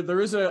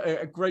 there is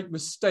a great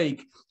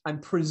mistake and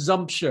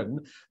presumption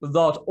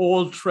that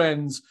all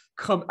trends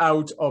come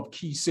out of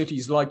key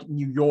cities like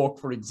New York,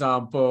 for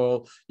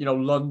example, you know,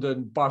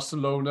 London,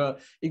 Barcelona,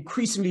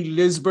 increasingly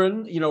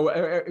Lisbon. You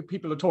know,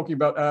 people are talking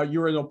about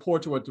you're in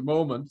Oporto at the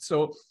moment.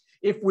 So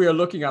if we're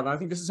looking at, and I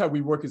think this is how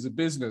we work as a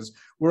business,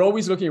 we're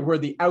always looking at where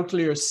the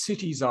outlier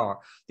cities are,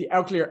 the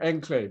outlier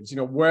enclaves, you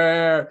know,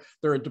 where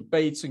there are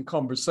debates and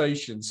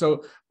conversations.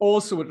 So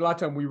also at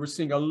LATAM, we were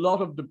seeing a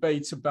lot of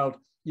debates about,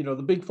 you know,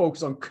 the big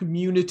focus on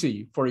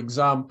community, for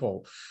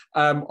example,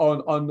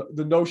 on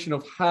the notion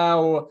of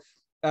how,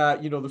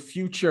 you know, the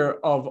future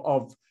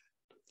of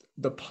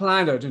the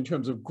planet in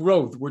terms of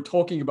growth. We're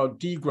talking about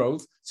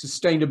degrowth,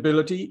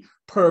 sustainability,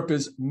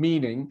 purpose,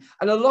 meaning.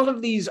 And a lot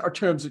of these are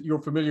terms that you're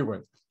familiar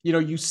with. You know,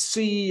 you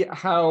see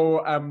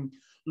how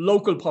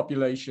local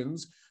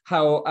populations,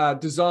 how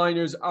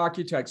designers,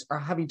 architects are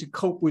having to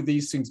cope with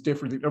these things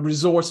differently,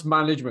 resource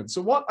management.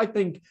 So what I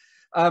think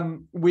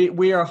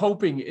we are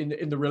hoping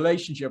in the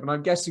relationship, and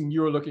I'm guessing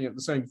you're looking at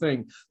the same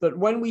thing, that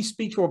when we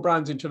speak to our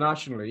brands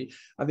internationally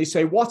and they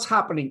say, what's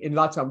happening in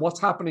LATAM,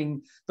 what's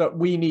happening that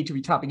we need to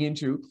be tapping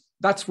into,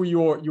 that's where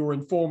you're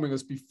informing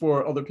us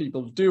before other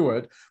people do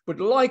it. But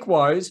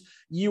likewise,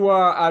 you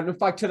are, and in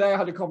fact, today I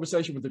had a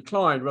conversation with a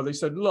client where they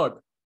said,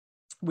 look,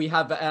 we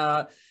have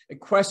a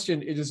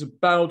question. It is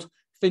about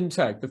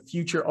fintech, the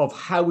future of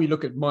how we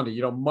look at money,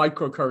 you know,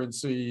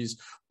 microcurrencies,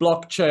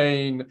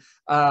 blockchain,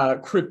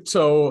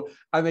 crypto.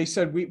 And they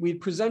said, we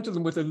presented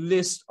them with a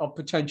list of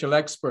potential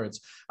experts.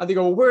 And they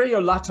go, well, where are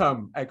your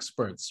LATAM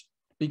experts?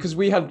 Because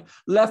we had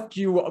left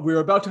you, we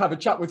were about to have a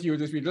chat with you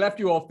this week, left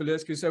you off the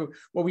list because so,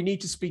 well, we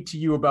need to speak to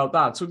you about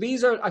that. So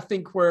these are, I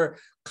think, where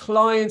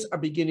clients are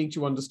beginning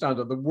to understand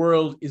that the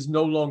world is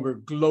no longer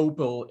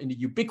global in a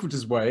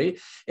ubiquitous way.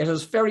 It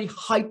has very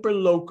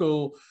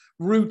hyper-local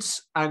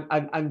roots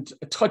and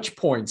touch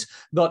points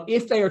that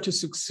if they are to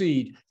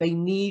succeed, they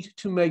need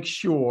to make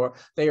sure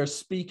they are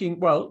speaking,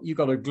 well, you've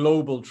got a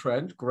global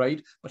trend,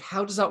 great, but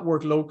how does that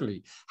work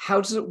locally?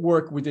 How does it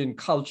work within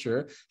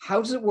culture? How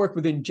does it work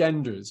within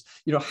genders?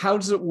 You know, how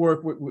does it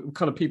work with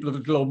kind of people of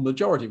the global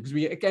majority? Because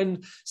we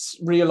again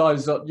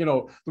realize that, you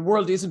know, the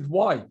world isn't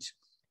white.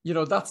 You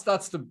know, that's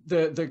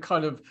the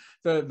kind of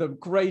the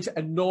great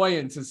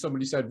annoyance, as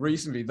somebody said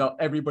recently, that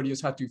everybody has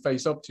had to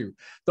face up to,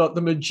 that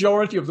the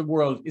majority of the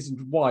world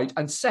isn't white.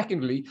 And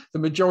secondly, the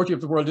majority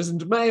of the world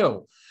isn't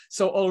male.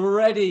 So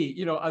already,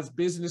 you know, as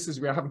businesses,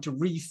 we are having to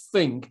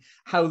rethink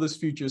how this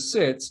future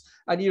sits.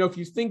 And, you know, if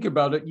you think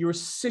about it, you're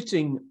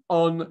sitting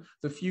on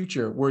the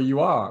future where you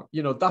are.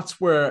 You know, that's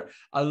where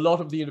a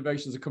lot of the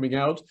innovations are coming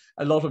out.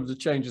 A lot of the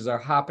changes are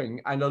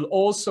happening. And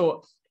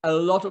also a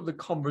lot of the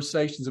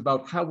conversations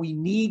about how we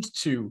need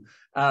to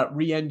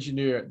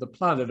re-engineer the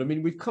planet. I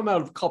mean, we've come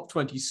out of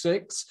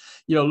COP26,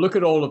 you know, look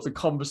at all of the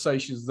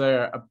conversations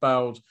there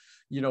about,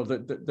 you know,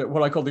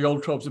 what I call the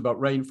old tropes about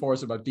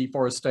rainforest, about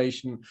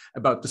deforestation,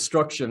 about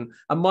destruction.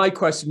 And my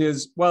question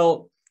is,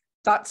 well,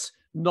 that's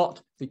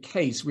not the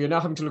case. We are now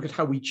having to look at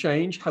how we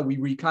change, how we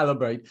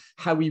recalibrate,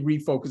 how we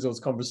refocus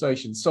those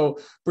conversations. So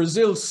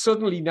Brazil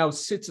suddenly now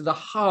sits at the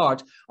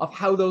heart of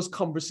how those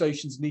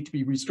conversations need to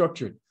be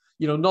restructured.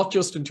 You know, not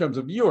just in terms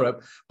of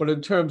Europe, but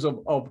in terms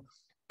of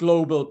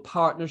global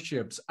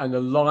partnerships and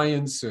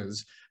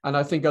alliances. And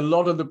I think a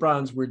lot of the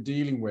brands we're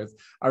dealing with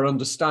are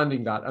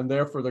understanding that. And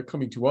therefore, they're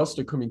coming to us,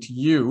 they're coming to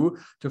you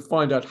to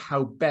find out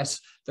how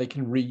best they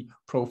can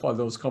re-profile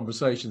those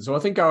conversations. So I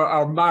think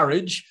our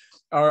marriage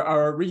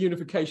our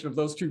reunification of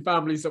those two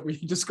families that we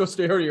discussed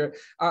earlier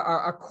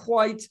are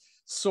quite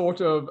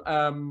sort of,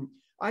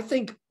 I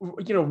think,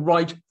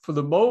 right for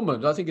the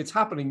moment. I think it's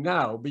happening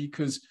now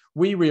because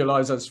we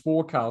realize as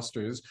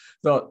forecasters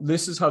that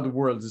this is how the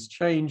world is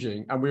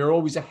changing, and we are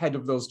always ahead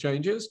of those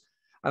changes.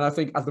 And I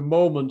think at the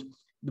moment,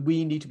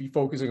 we need to be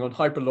focusing on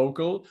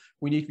hyperlocal.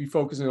 We need to be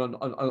focusing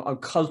on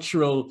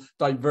cultural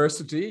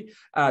diversity,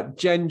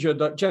 gender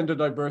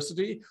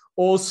diversity,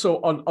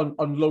 also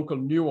on local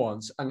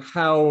nuance, and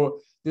how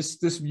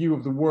this view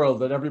of the world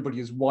that everybody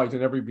is white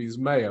and everybody is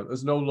male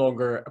is no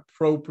longer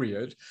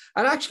appropriate.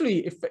 And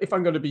actually, if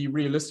I'm going to be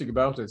realistic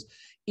about it,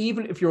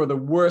 even if you're the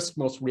worst,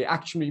 most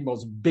reactionary,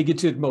 most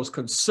bigoted, most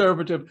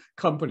conservative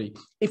company,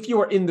 if you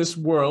are in this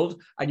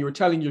world and you're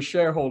telling your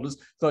shareholders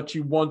that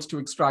you want to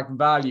extract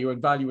value and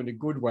value in a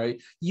good way,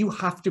 you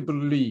have to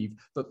believe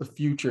that the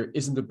future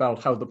isn't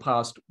about how the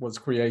past was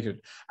created.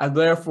 And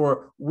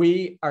therefore,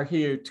 we are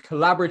here to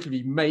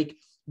collaboratively make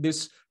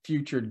this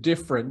future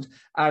different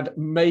and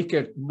make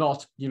it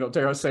not,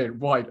 dare I say it,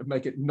 white,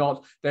 make it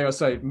not, dare I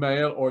say it,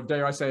 male, or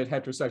dare I say it,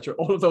 heterosexual,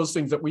 all of those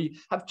things that we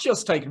have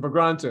just taken for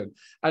granted.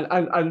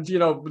 And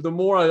the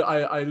more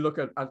I look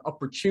at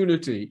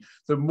opportunity,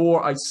 the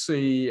more I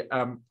see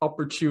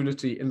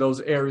opportunity in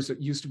those areas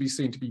that used to be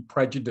seen to be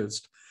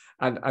prejudiced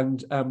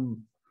and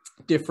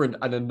different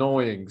and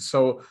annoying.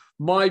 So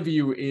my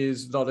view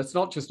is that it's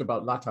not just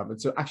about LATAM,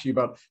 it's actually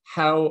about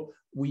how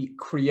we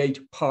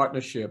create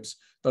partnerships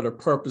that are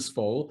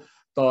purposeful,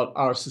 that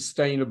are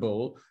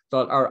sustainable,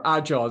 that are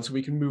agile so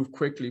we can move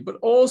quickly, but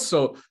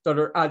also that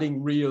are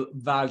adding real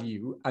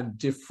value and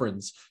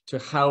difference to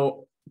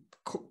how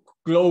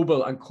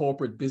global and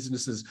corporate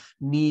businesses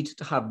need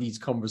to have these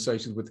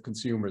conversations with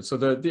consumers. So I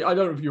don't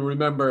know if you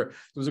remember,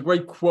 there was a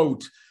great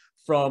quote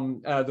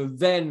from the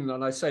then,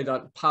 and I say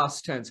that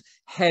past tense,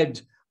 head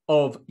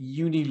of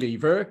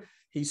Unilever.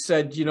 He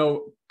said,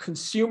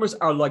 consumers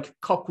are like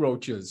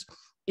cockroaches.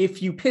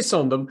 If you piss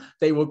on them,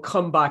 they will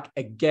come back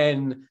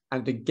again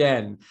and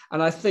again.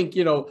 And I think,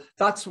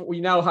 that's what we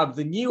now have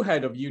the new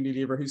head of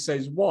Unilever who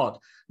says what?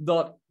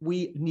 That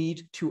we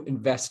need to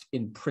invest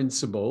in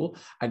principle.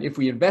 And if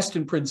we invest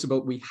in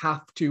principle, we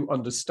have to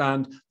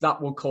understand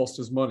that will cost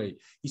us money.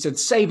 He said,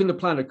 saving the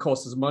planet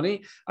costs us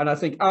money. And I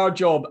think our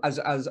job as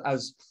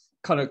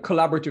kind of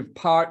collaborative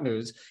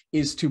partners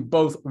is to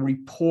both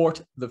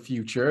report the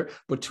future,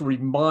 but to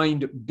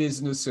remind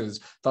businesses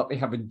that they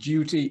have a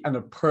duty and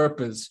a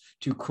purpose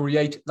to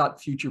create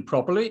that future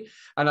properly.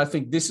 And I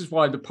think this is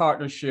why the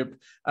partnership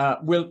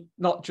will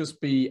not just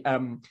be a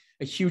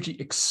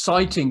hugely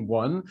exciting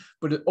one,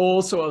 but it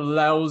also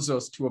allows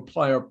us to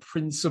apply our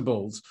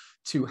principles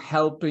to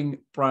helping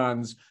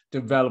brands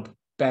develop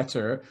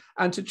better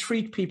and to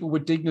treat people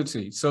with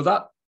dignity. So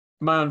that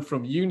man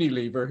from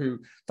Unilever, who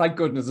thank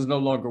goodness is no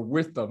longer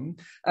with them,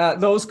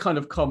 those kind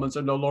of comments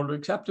are no longer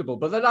acceptable.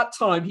 But at that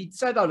time, he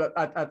said out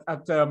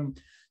at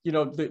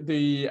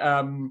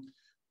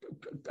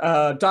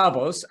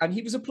Davos, and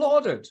he was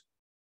applauded.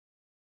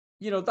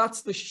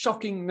 That's the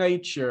shocking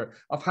nature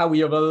of how we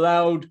have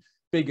allowed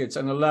bigots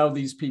and allow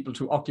these people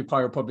to occupy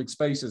our public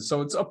spaces.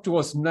 So it's up to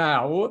us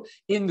now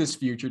in this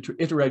future to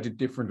iterate it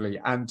differently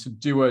and to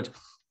do it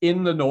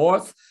in the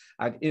North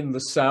and in the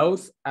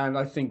South, and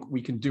I think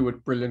we can do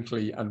it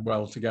brilliantly and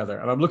well together.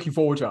 And I'm looking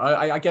forward to it.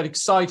 I get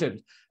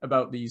excited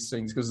about these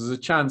things because there's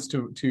a chance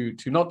to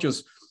not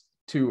just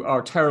to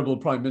our terrible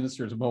Prime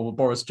Minister at the moment,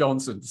 Boris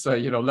Johnson, to say,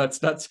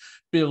 let's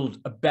build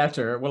a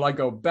better. Well, I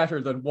go,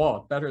 better than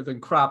what? Better than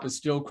crap is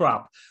still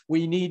crap.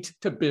 We need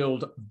to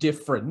build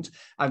different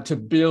and to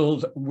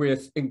build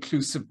with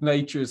inclusive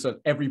natures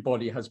that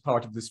everybody has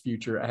part of this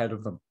future ahead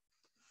of them.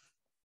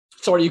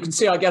 Sorry, you can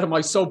see I get on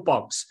my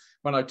soapbox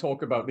when I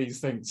talk about these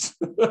things.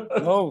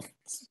 Oh,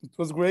 it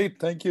was great.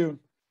 Thank you.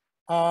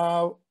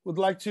 Would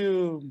like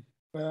to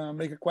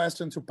make a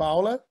question to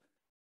Paula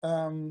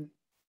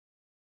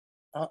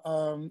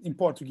em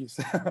português.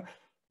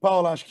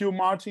 Paula, acho que o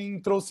Martin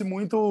trouxe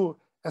muito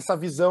essa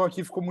visão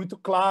aqui, ficou muito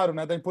claro,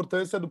 né, da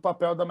importância do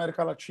papel da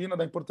América Latina,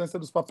 da importância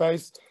dos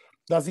papéis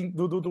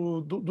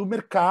do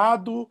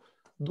mercado,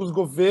 dos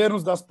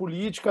governos, das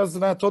políticas,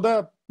 né,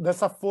 toda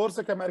dessa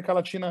força que a América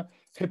Latina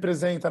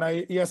representa,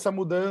 né, e essa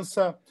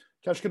mudança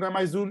que acho que não é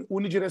mais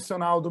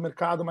unidirecional do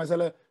mercado, mas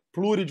ela é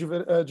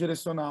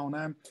pluridirecional,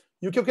 né?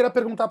 E o que eu queria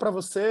perguntar para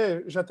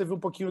você, já teve um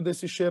pouquinho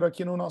desse cheiro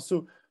aqui no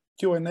nosso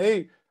Q&A,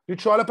 a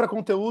gente olha para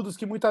conteúdos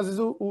que muitas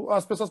vezes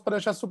as pessoas podem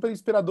achar super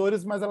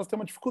inspiradores, mas elas têm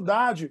uma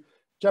dificuldade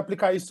de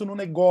aplicar isso no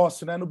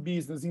negócio, né, no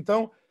business.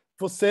 Então,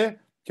 você,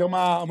 que é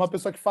uma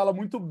pessoa que fala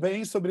muito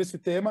bem sobre esse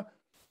tema,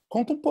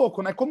 conta um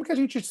pouco, né? Como que a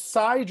gente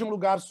sai de um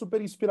lugar super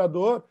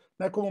inspirador,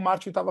 né? Como o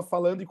Martin estava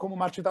falando e como o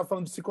Martin estava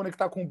falando de se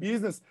conectar com o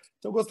business.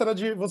 Então, eu gostaria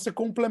de você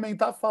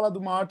complementar a fala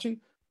do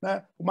Martin,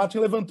 né? O Martin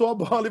levantou a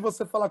bola e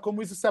você falar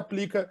como isso se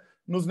aplica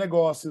nos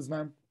negócios,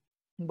 né?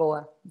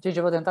 Boa. Gente,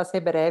 eu vou tentar ser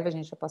breve, a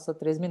gente já passou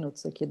 3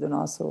 minutos aqui do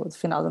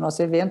final do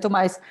nosso evento,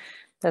 mas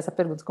essa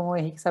pergunta, como o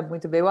Henrique sabe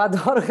muito bem, eu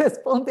adoro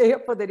responder, eu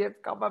poderia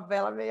ficar uma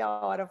bela meia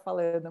hora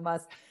falando,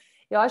 mas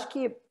eu acho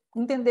que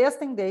entender as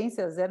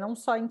tendências é não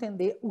só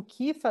entender o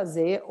que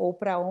fazer ou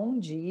para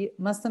onde ir,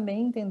 mas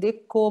também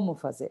entender como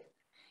fazer.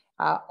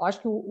 Acho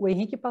que o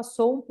Henrique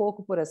passou um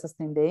pouco por essas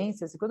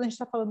tendências, e quando a gente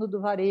está falando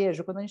do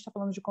varejo, quando a gente está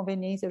falando de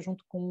conveniência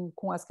junto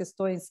com as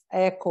questões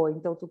eco,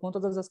 então com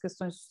todas as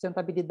questões de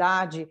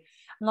sustentabilidade,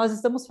 nós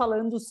estamos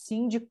falando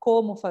sim de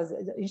como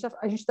fazer.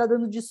 A gente está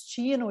dando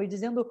destino e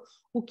dizendo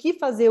o que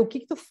fazer, o que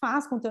tu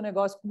faz com o teu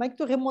negócio, como é que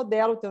tu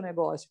remodela o teu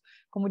negócio.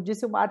 Como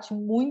disse o Martin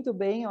muito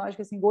bem, eu acho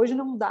que assim, hoje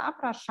não dá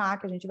para achar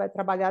que a gente vai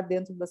trabalhar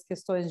dentro das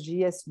questões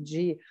de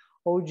ESG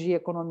ou de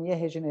economia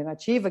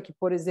regenerativa, que,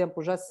 por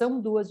exemplo, já são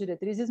duas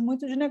diretrizes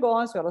muito de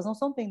negócio, elas não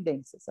são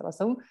tendências, elas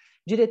são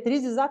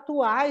diretrizes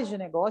atuais de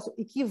negócio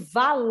e que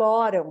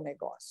valoram o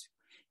negócio.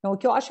 Então, o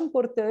que eu acho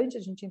importante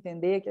a gente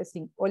entender é que,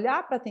 assim,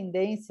 olhar para a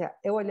tendência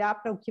é olhar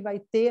para o que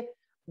vai ter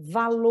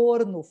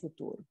valor no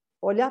futuro.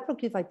 Olhar para o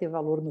que vai ter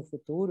valor no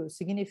futuro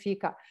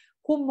significa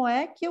como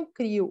é que eu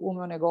crio o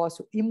meu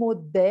negócio e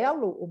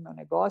modelo o meu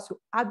negócio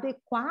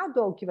adequado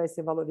ao que vai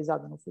ser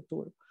valorizado no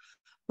futuro.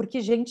 Porque,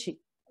 gente,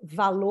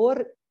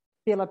 valor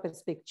pela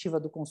perspectiva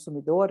do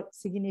consumidor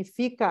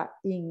significa,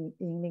 em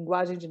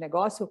linguagem de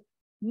negócio,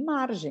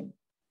 margem.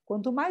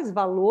 Quanto mais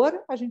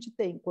valor a gente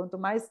tem, quanto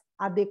mais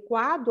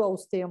adequado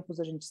aos tempos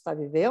a gente está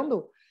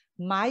vivendo,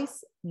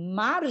 mais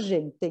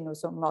margem tem o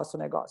nosso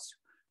negócio.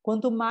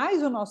 Quanto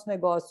mais o nosso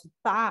negócio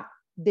está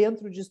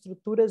dentro de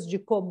estruturas de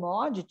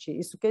commodity,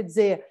 isso quer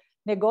dizer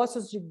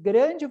negócios de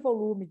grande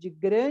volume, de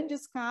grande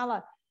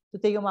escala, tu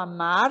tem uma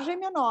margem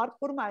menor,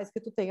 por mais que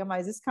tu tenha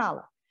mais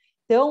escala.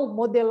 Então,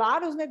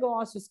 modelar os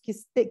negócios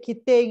que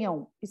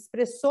tenham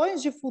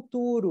expressões de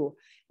futuro,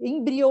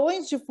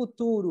 embriões de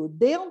futuro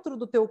dentro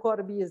do teu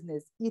core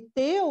business e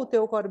ter o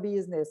teu core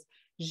business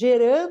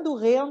gerando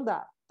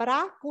renda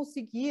para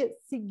conseguir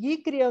seguir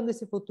criando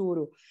esse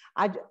futuro.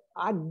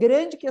 A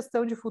grande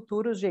questão de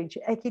futuros, gente,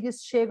 é que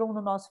eles chegam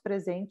no nosso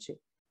presente.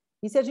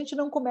 E se a gente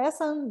não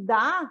começa a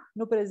andar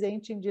no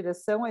presente em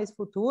direção a esse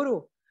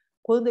futuro,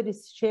 quando ele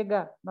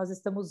chega, nós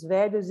estamos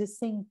velhos e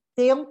sem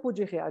tempo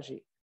de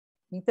reagir.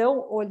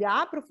 Então,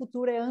 olhar para o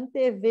futuro é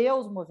antever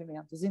os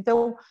movimentos.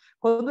 Então,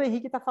 quando o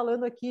Henrique está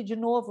falando aqui, de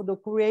novo, do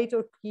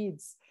Creator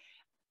Kids,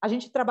 a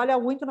gente trabalha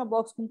muito na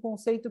Box com um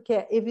conceito que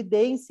é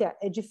evidência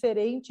é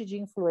diferente de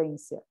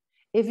influência.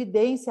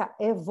 Evidência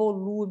é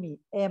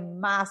volume, é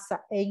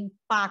massa, é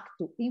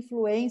impacto.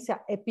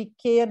 Influência é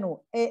pequeno,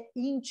 é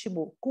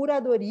íntimo.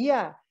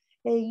 Curadoria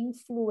é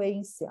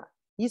influência.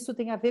 Isso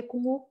tem a ver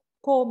com o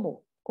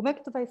como. Como é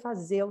que tu vai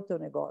fazer o teu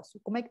negócio?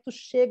 Como é que tu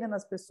chega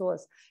nas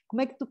pessoas?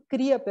 Como é que tu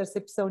cria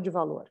percepção de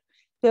valor?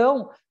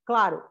 Então,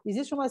 claro,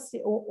 existe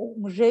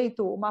um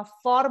jeito, uma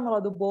fórmula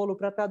do bolo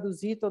para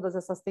traduzir todas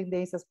essas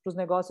tendências para os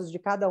negócios de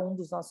cada um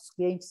dos nossos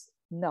clientes?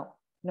 Não,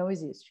 não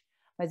existe.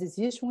 Mas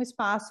existe um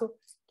espaço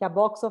que a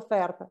Box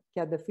oferta, que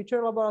a The Future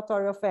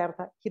Laboratory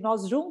oferta, que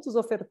nós juntos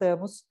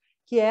ofertamos,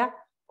 que é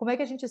como é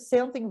que a gente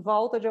senta em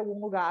volta de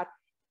algum lugar,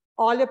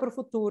 olha para o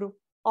futuro,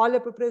 olha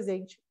para o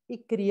presente e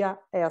cria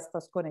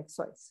estas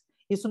conexões.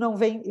 Isso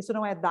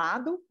não é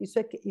dado,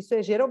 isso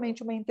é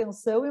geralmente uma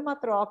intenção e uma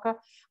troca,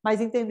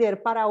 mas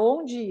entender para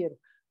onde ir,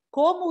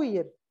 como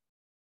ir,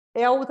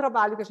 é o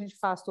trabalho que a gente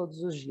faz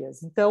todos os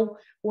dias. Então,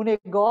 o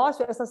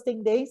negócio, essas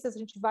tendências, a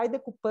gente vai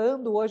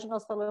decupando. Hoje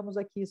nós falamos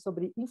aqui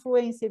sobre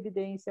influência e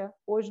evidência,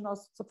 hoje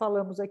nós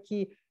falamos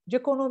aqui de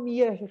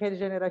economia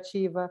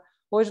regenerativa,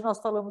 hoje nós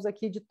falamos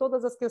aqui de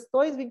todas as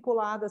questões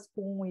vinculadas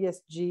com o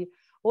ESG.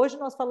 Hoje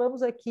nós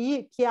falamos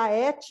aqui que a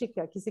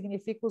ética, que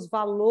significa os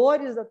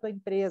valores da tua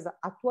empresa,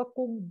 a tua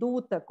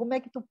conduta, como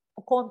é que tu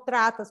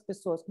contrata as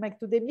pessoas, como é que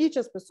tu demite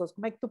as pessoas,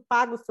 como é que tu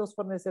paga os teus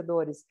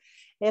fornecedores.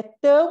 É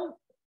tão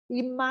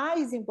e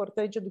mais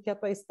importante do que a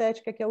tua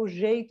estética, que é o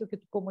jeito que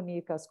tu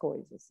comunica as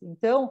coisas.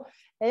 Então,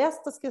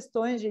 estas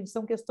questões, gente,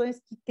 são questões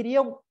que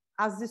criam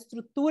as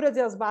estruturas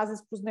e as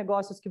bases para os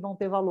negócios que vão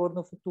ter valor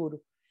no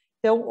futuro.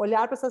 Então,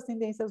 olhar para essas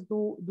tendências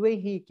do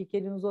Henrique, que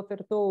ele nos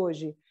ofertou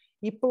hoje,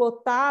 e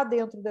plotar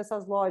dentro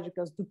dessas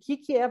lógicas do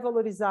que é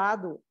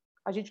valorizado,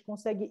 a gente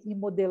consegue ir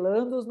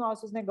modelando os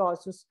nossos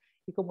negócios.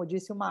 E, como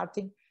disse o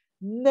Martin,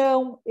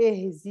 não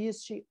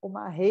existe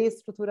uma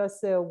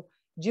reestruturação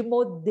de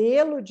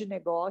modelo de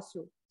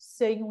negócio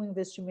sem um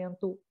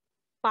investimento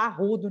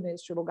parrudo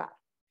neste lugar.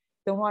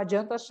 Então, não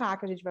adianta achar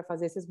que a gente vai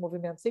fazer esses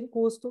movimentos sem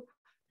custo,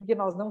 porque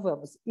nós não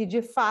vamos. E,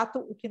 de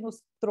fato, o que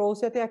nos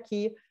trouxe até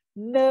aqui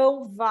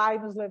não vai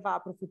nos levar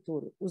para o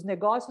futuro. Os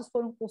negócios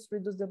foram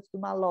construídos dentro de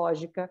uma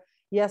lógica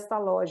e essa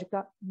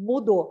lógica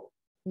mudou.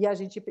 E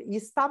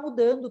está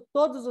mudando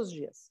todos os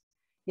dias.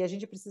 E a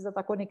gente precisa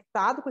estar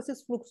conectado com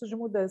esses fluxos de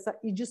mudança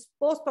e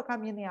disposto a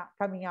caminhar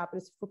para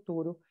esse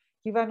futuro,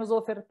 que vai nos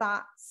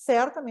ofertar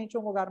certamente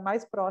um lugar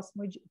mais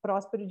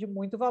próspero e de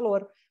muito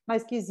valor,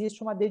 mas que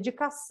existe uma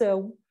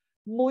dedicação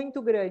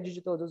muito grande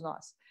de todos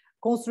nós.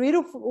 Construir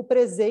o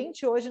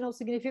presente hoje não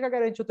significa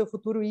garantir o teu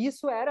futuro, e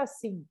isso era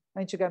assim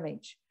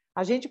antigamente.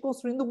 A gente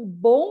construindo um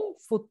bom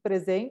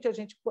presente, a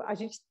gente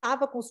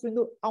estava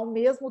construindo ao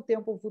mesmo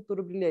tempo um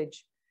futuro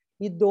brilhante.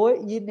 E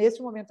nesse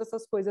momento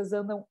essas coisas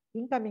andam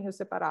em caminhos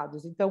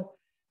separados. Então,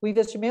 o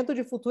investimento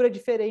de futuro é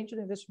diferente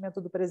do investimento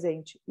do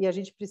presente, e a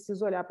gente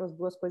precisa olhar para as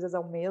duas coisas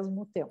ao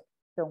mesmo tempo.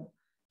 Então,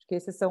 acho que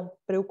essas são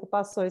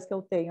preocupações que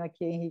eu tenho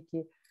aqui,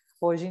 Henrique,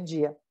 hoje em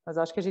dia. Mas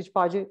acho que a gente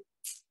pode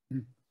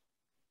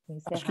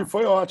encerrar. Acho que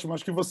foi ótimo.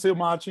 Acho que você,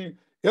 Martin...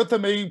 Eu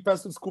também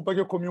peço desculpa que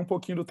eu comi um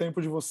pouquinho do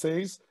tempo de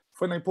vocês.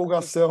 Foi na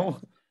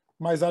empolgação,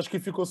 mas acho que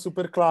ficou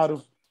super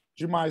claro.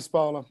 Demais,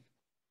 Paula.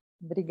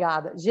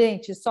 Obrigada.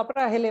 Gente, só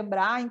para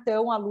relembrar,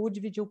 então, a Lu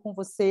dividiu com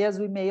vocês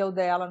o e-mail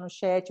dela no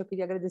chat. Eu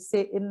queria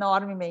agradecer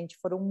enormemente.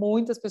 Foram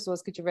muitas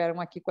pessoas que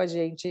estiveram aqui com a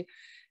gente.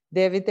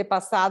 Deve ter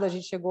passado, a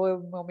gente chegou a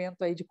um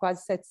momento aí de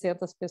quase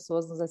 700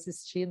 pessoas nos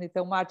assistindo.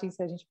 Então, Martin,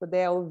 se a gente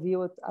puder ouvir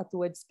a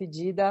tua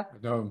despedida,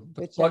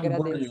 eu te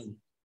agradeço.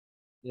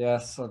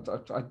 Yes,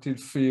 I did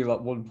feel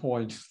at one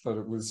point that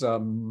it was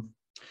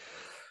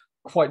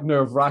quite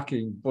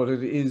nerve-wracking, but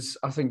it is,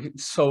 I think,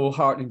 it's so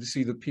heartening to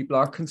see that people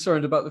are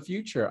concerned about the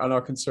future and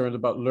are concerned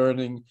about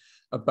learning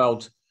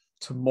about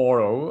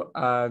tomorrow.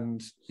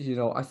 And, you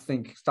know, I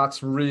think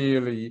that's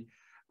really,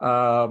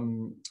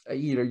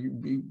 you know,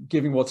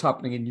 given what's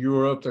happening in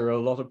Europe, there are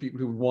a lot of people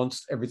who want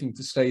everything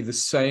to stay the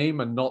same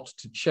and not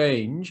to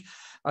change.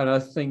 And I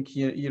think,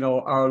 you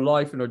know, our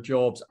life and our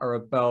jobs are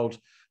about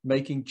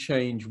making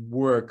change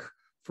work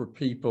for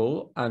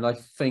people. And I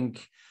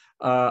think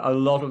a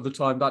lot of the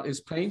time that is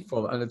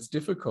painful and it's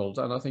difficult.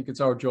 And I think it's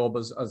our job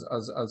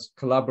as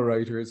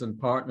collaborators and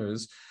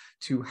partners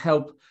to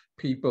help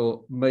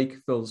people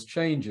make those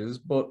changes,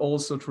 but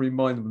also to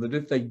remind them that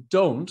if they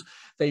don't,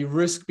 they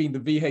risk being the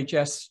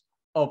VHS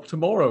of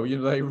tomorrow. You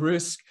know, they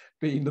risk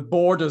being the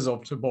Borders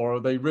of tomorrow.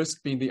 They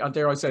risk being the,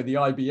 dare I say, the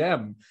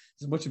IBM.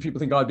 As much as people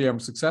think IBM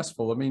is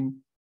successful, I mean,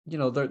 you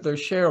know, their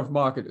share of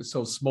market is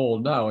so small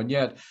now, and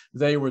yet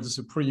they were the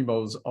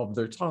supremos of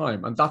their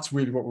time. And that's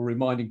really what we're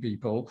reminding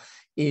people,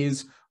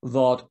 is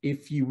that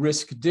if you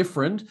risk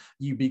different,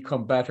 you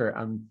become better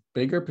and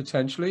bigger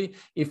potentially.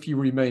 If you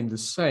remain the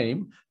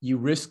same, you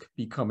risk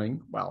becoming,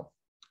 well,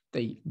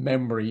 the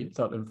memory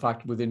that in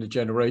fact within a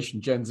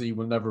generation, Gen Z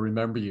will never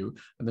remember you,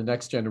 and the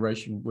next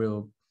generation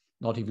will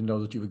not even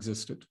know that you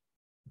existed.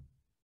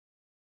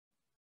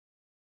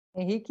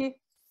 Henrique?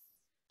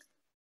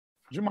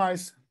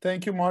 Demais.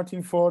 Thank you,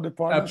 Martin, for the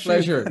partnership. A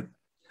pleasure.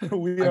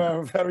 We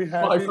are very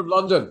happy. Bye from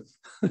London.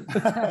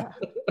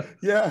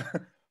 Yeah,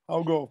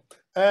 I'll go.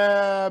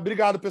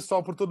 Obrigado,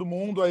 pessoal, por todo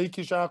mundo aí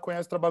que já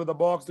conhece o trabalho da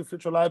Box, do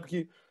Future Lab,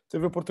 que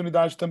teve a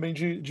oportunidade também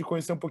de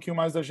conhecer um pouquinho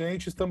mais da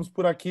gente. Estamos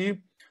por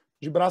aqui,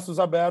 de braços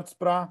abertos,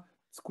 para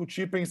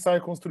discutir, pensar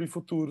e construir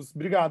futuros.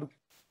 Obrigado.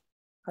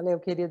 Valeu,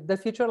 querido. The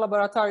Future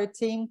Laboratory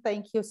team,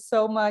 thank you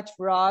so much.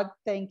 Rod,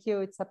 thank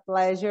you. It's a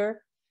pleasure.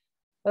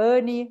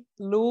 Anne,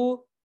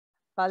 Lu,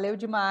 valeu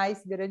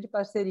demais. Grande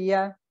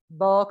parceria.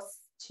 Box,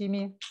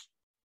 time,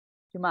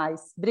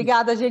 demais.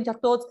 Obrigada, gente, a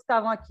todos que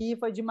estavam aqui.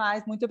 Foi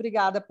demais. Muito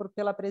obrigada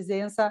pela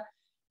presença.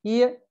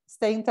 E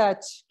stay in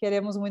touch.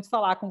 Queremos muito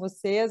falar com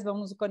vocês.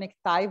 Vamos nos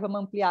conectar e vamos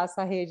ampliar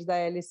essa rede da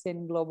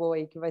LCN Global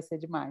aí, que vai ser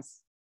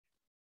demais.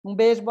 Um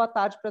beijo, boa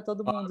tarde para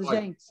todo mundo,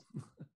 gente.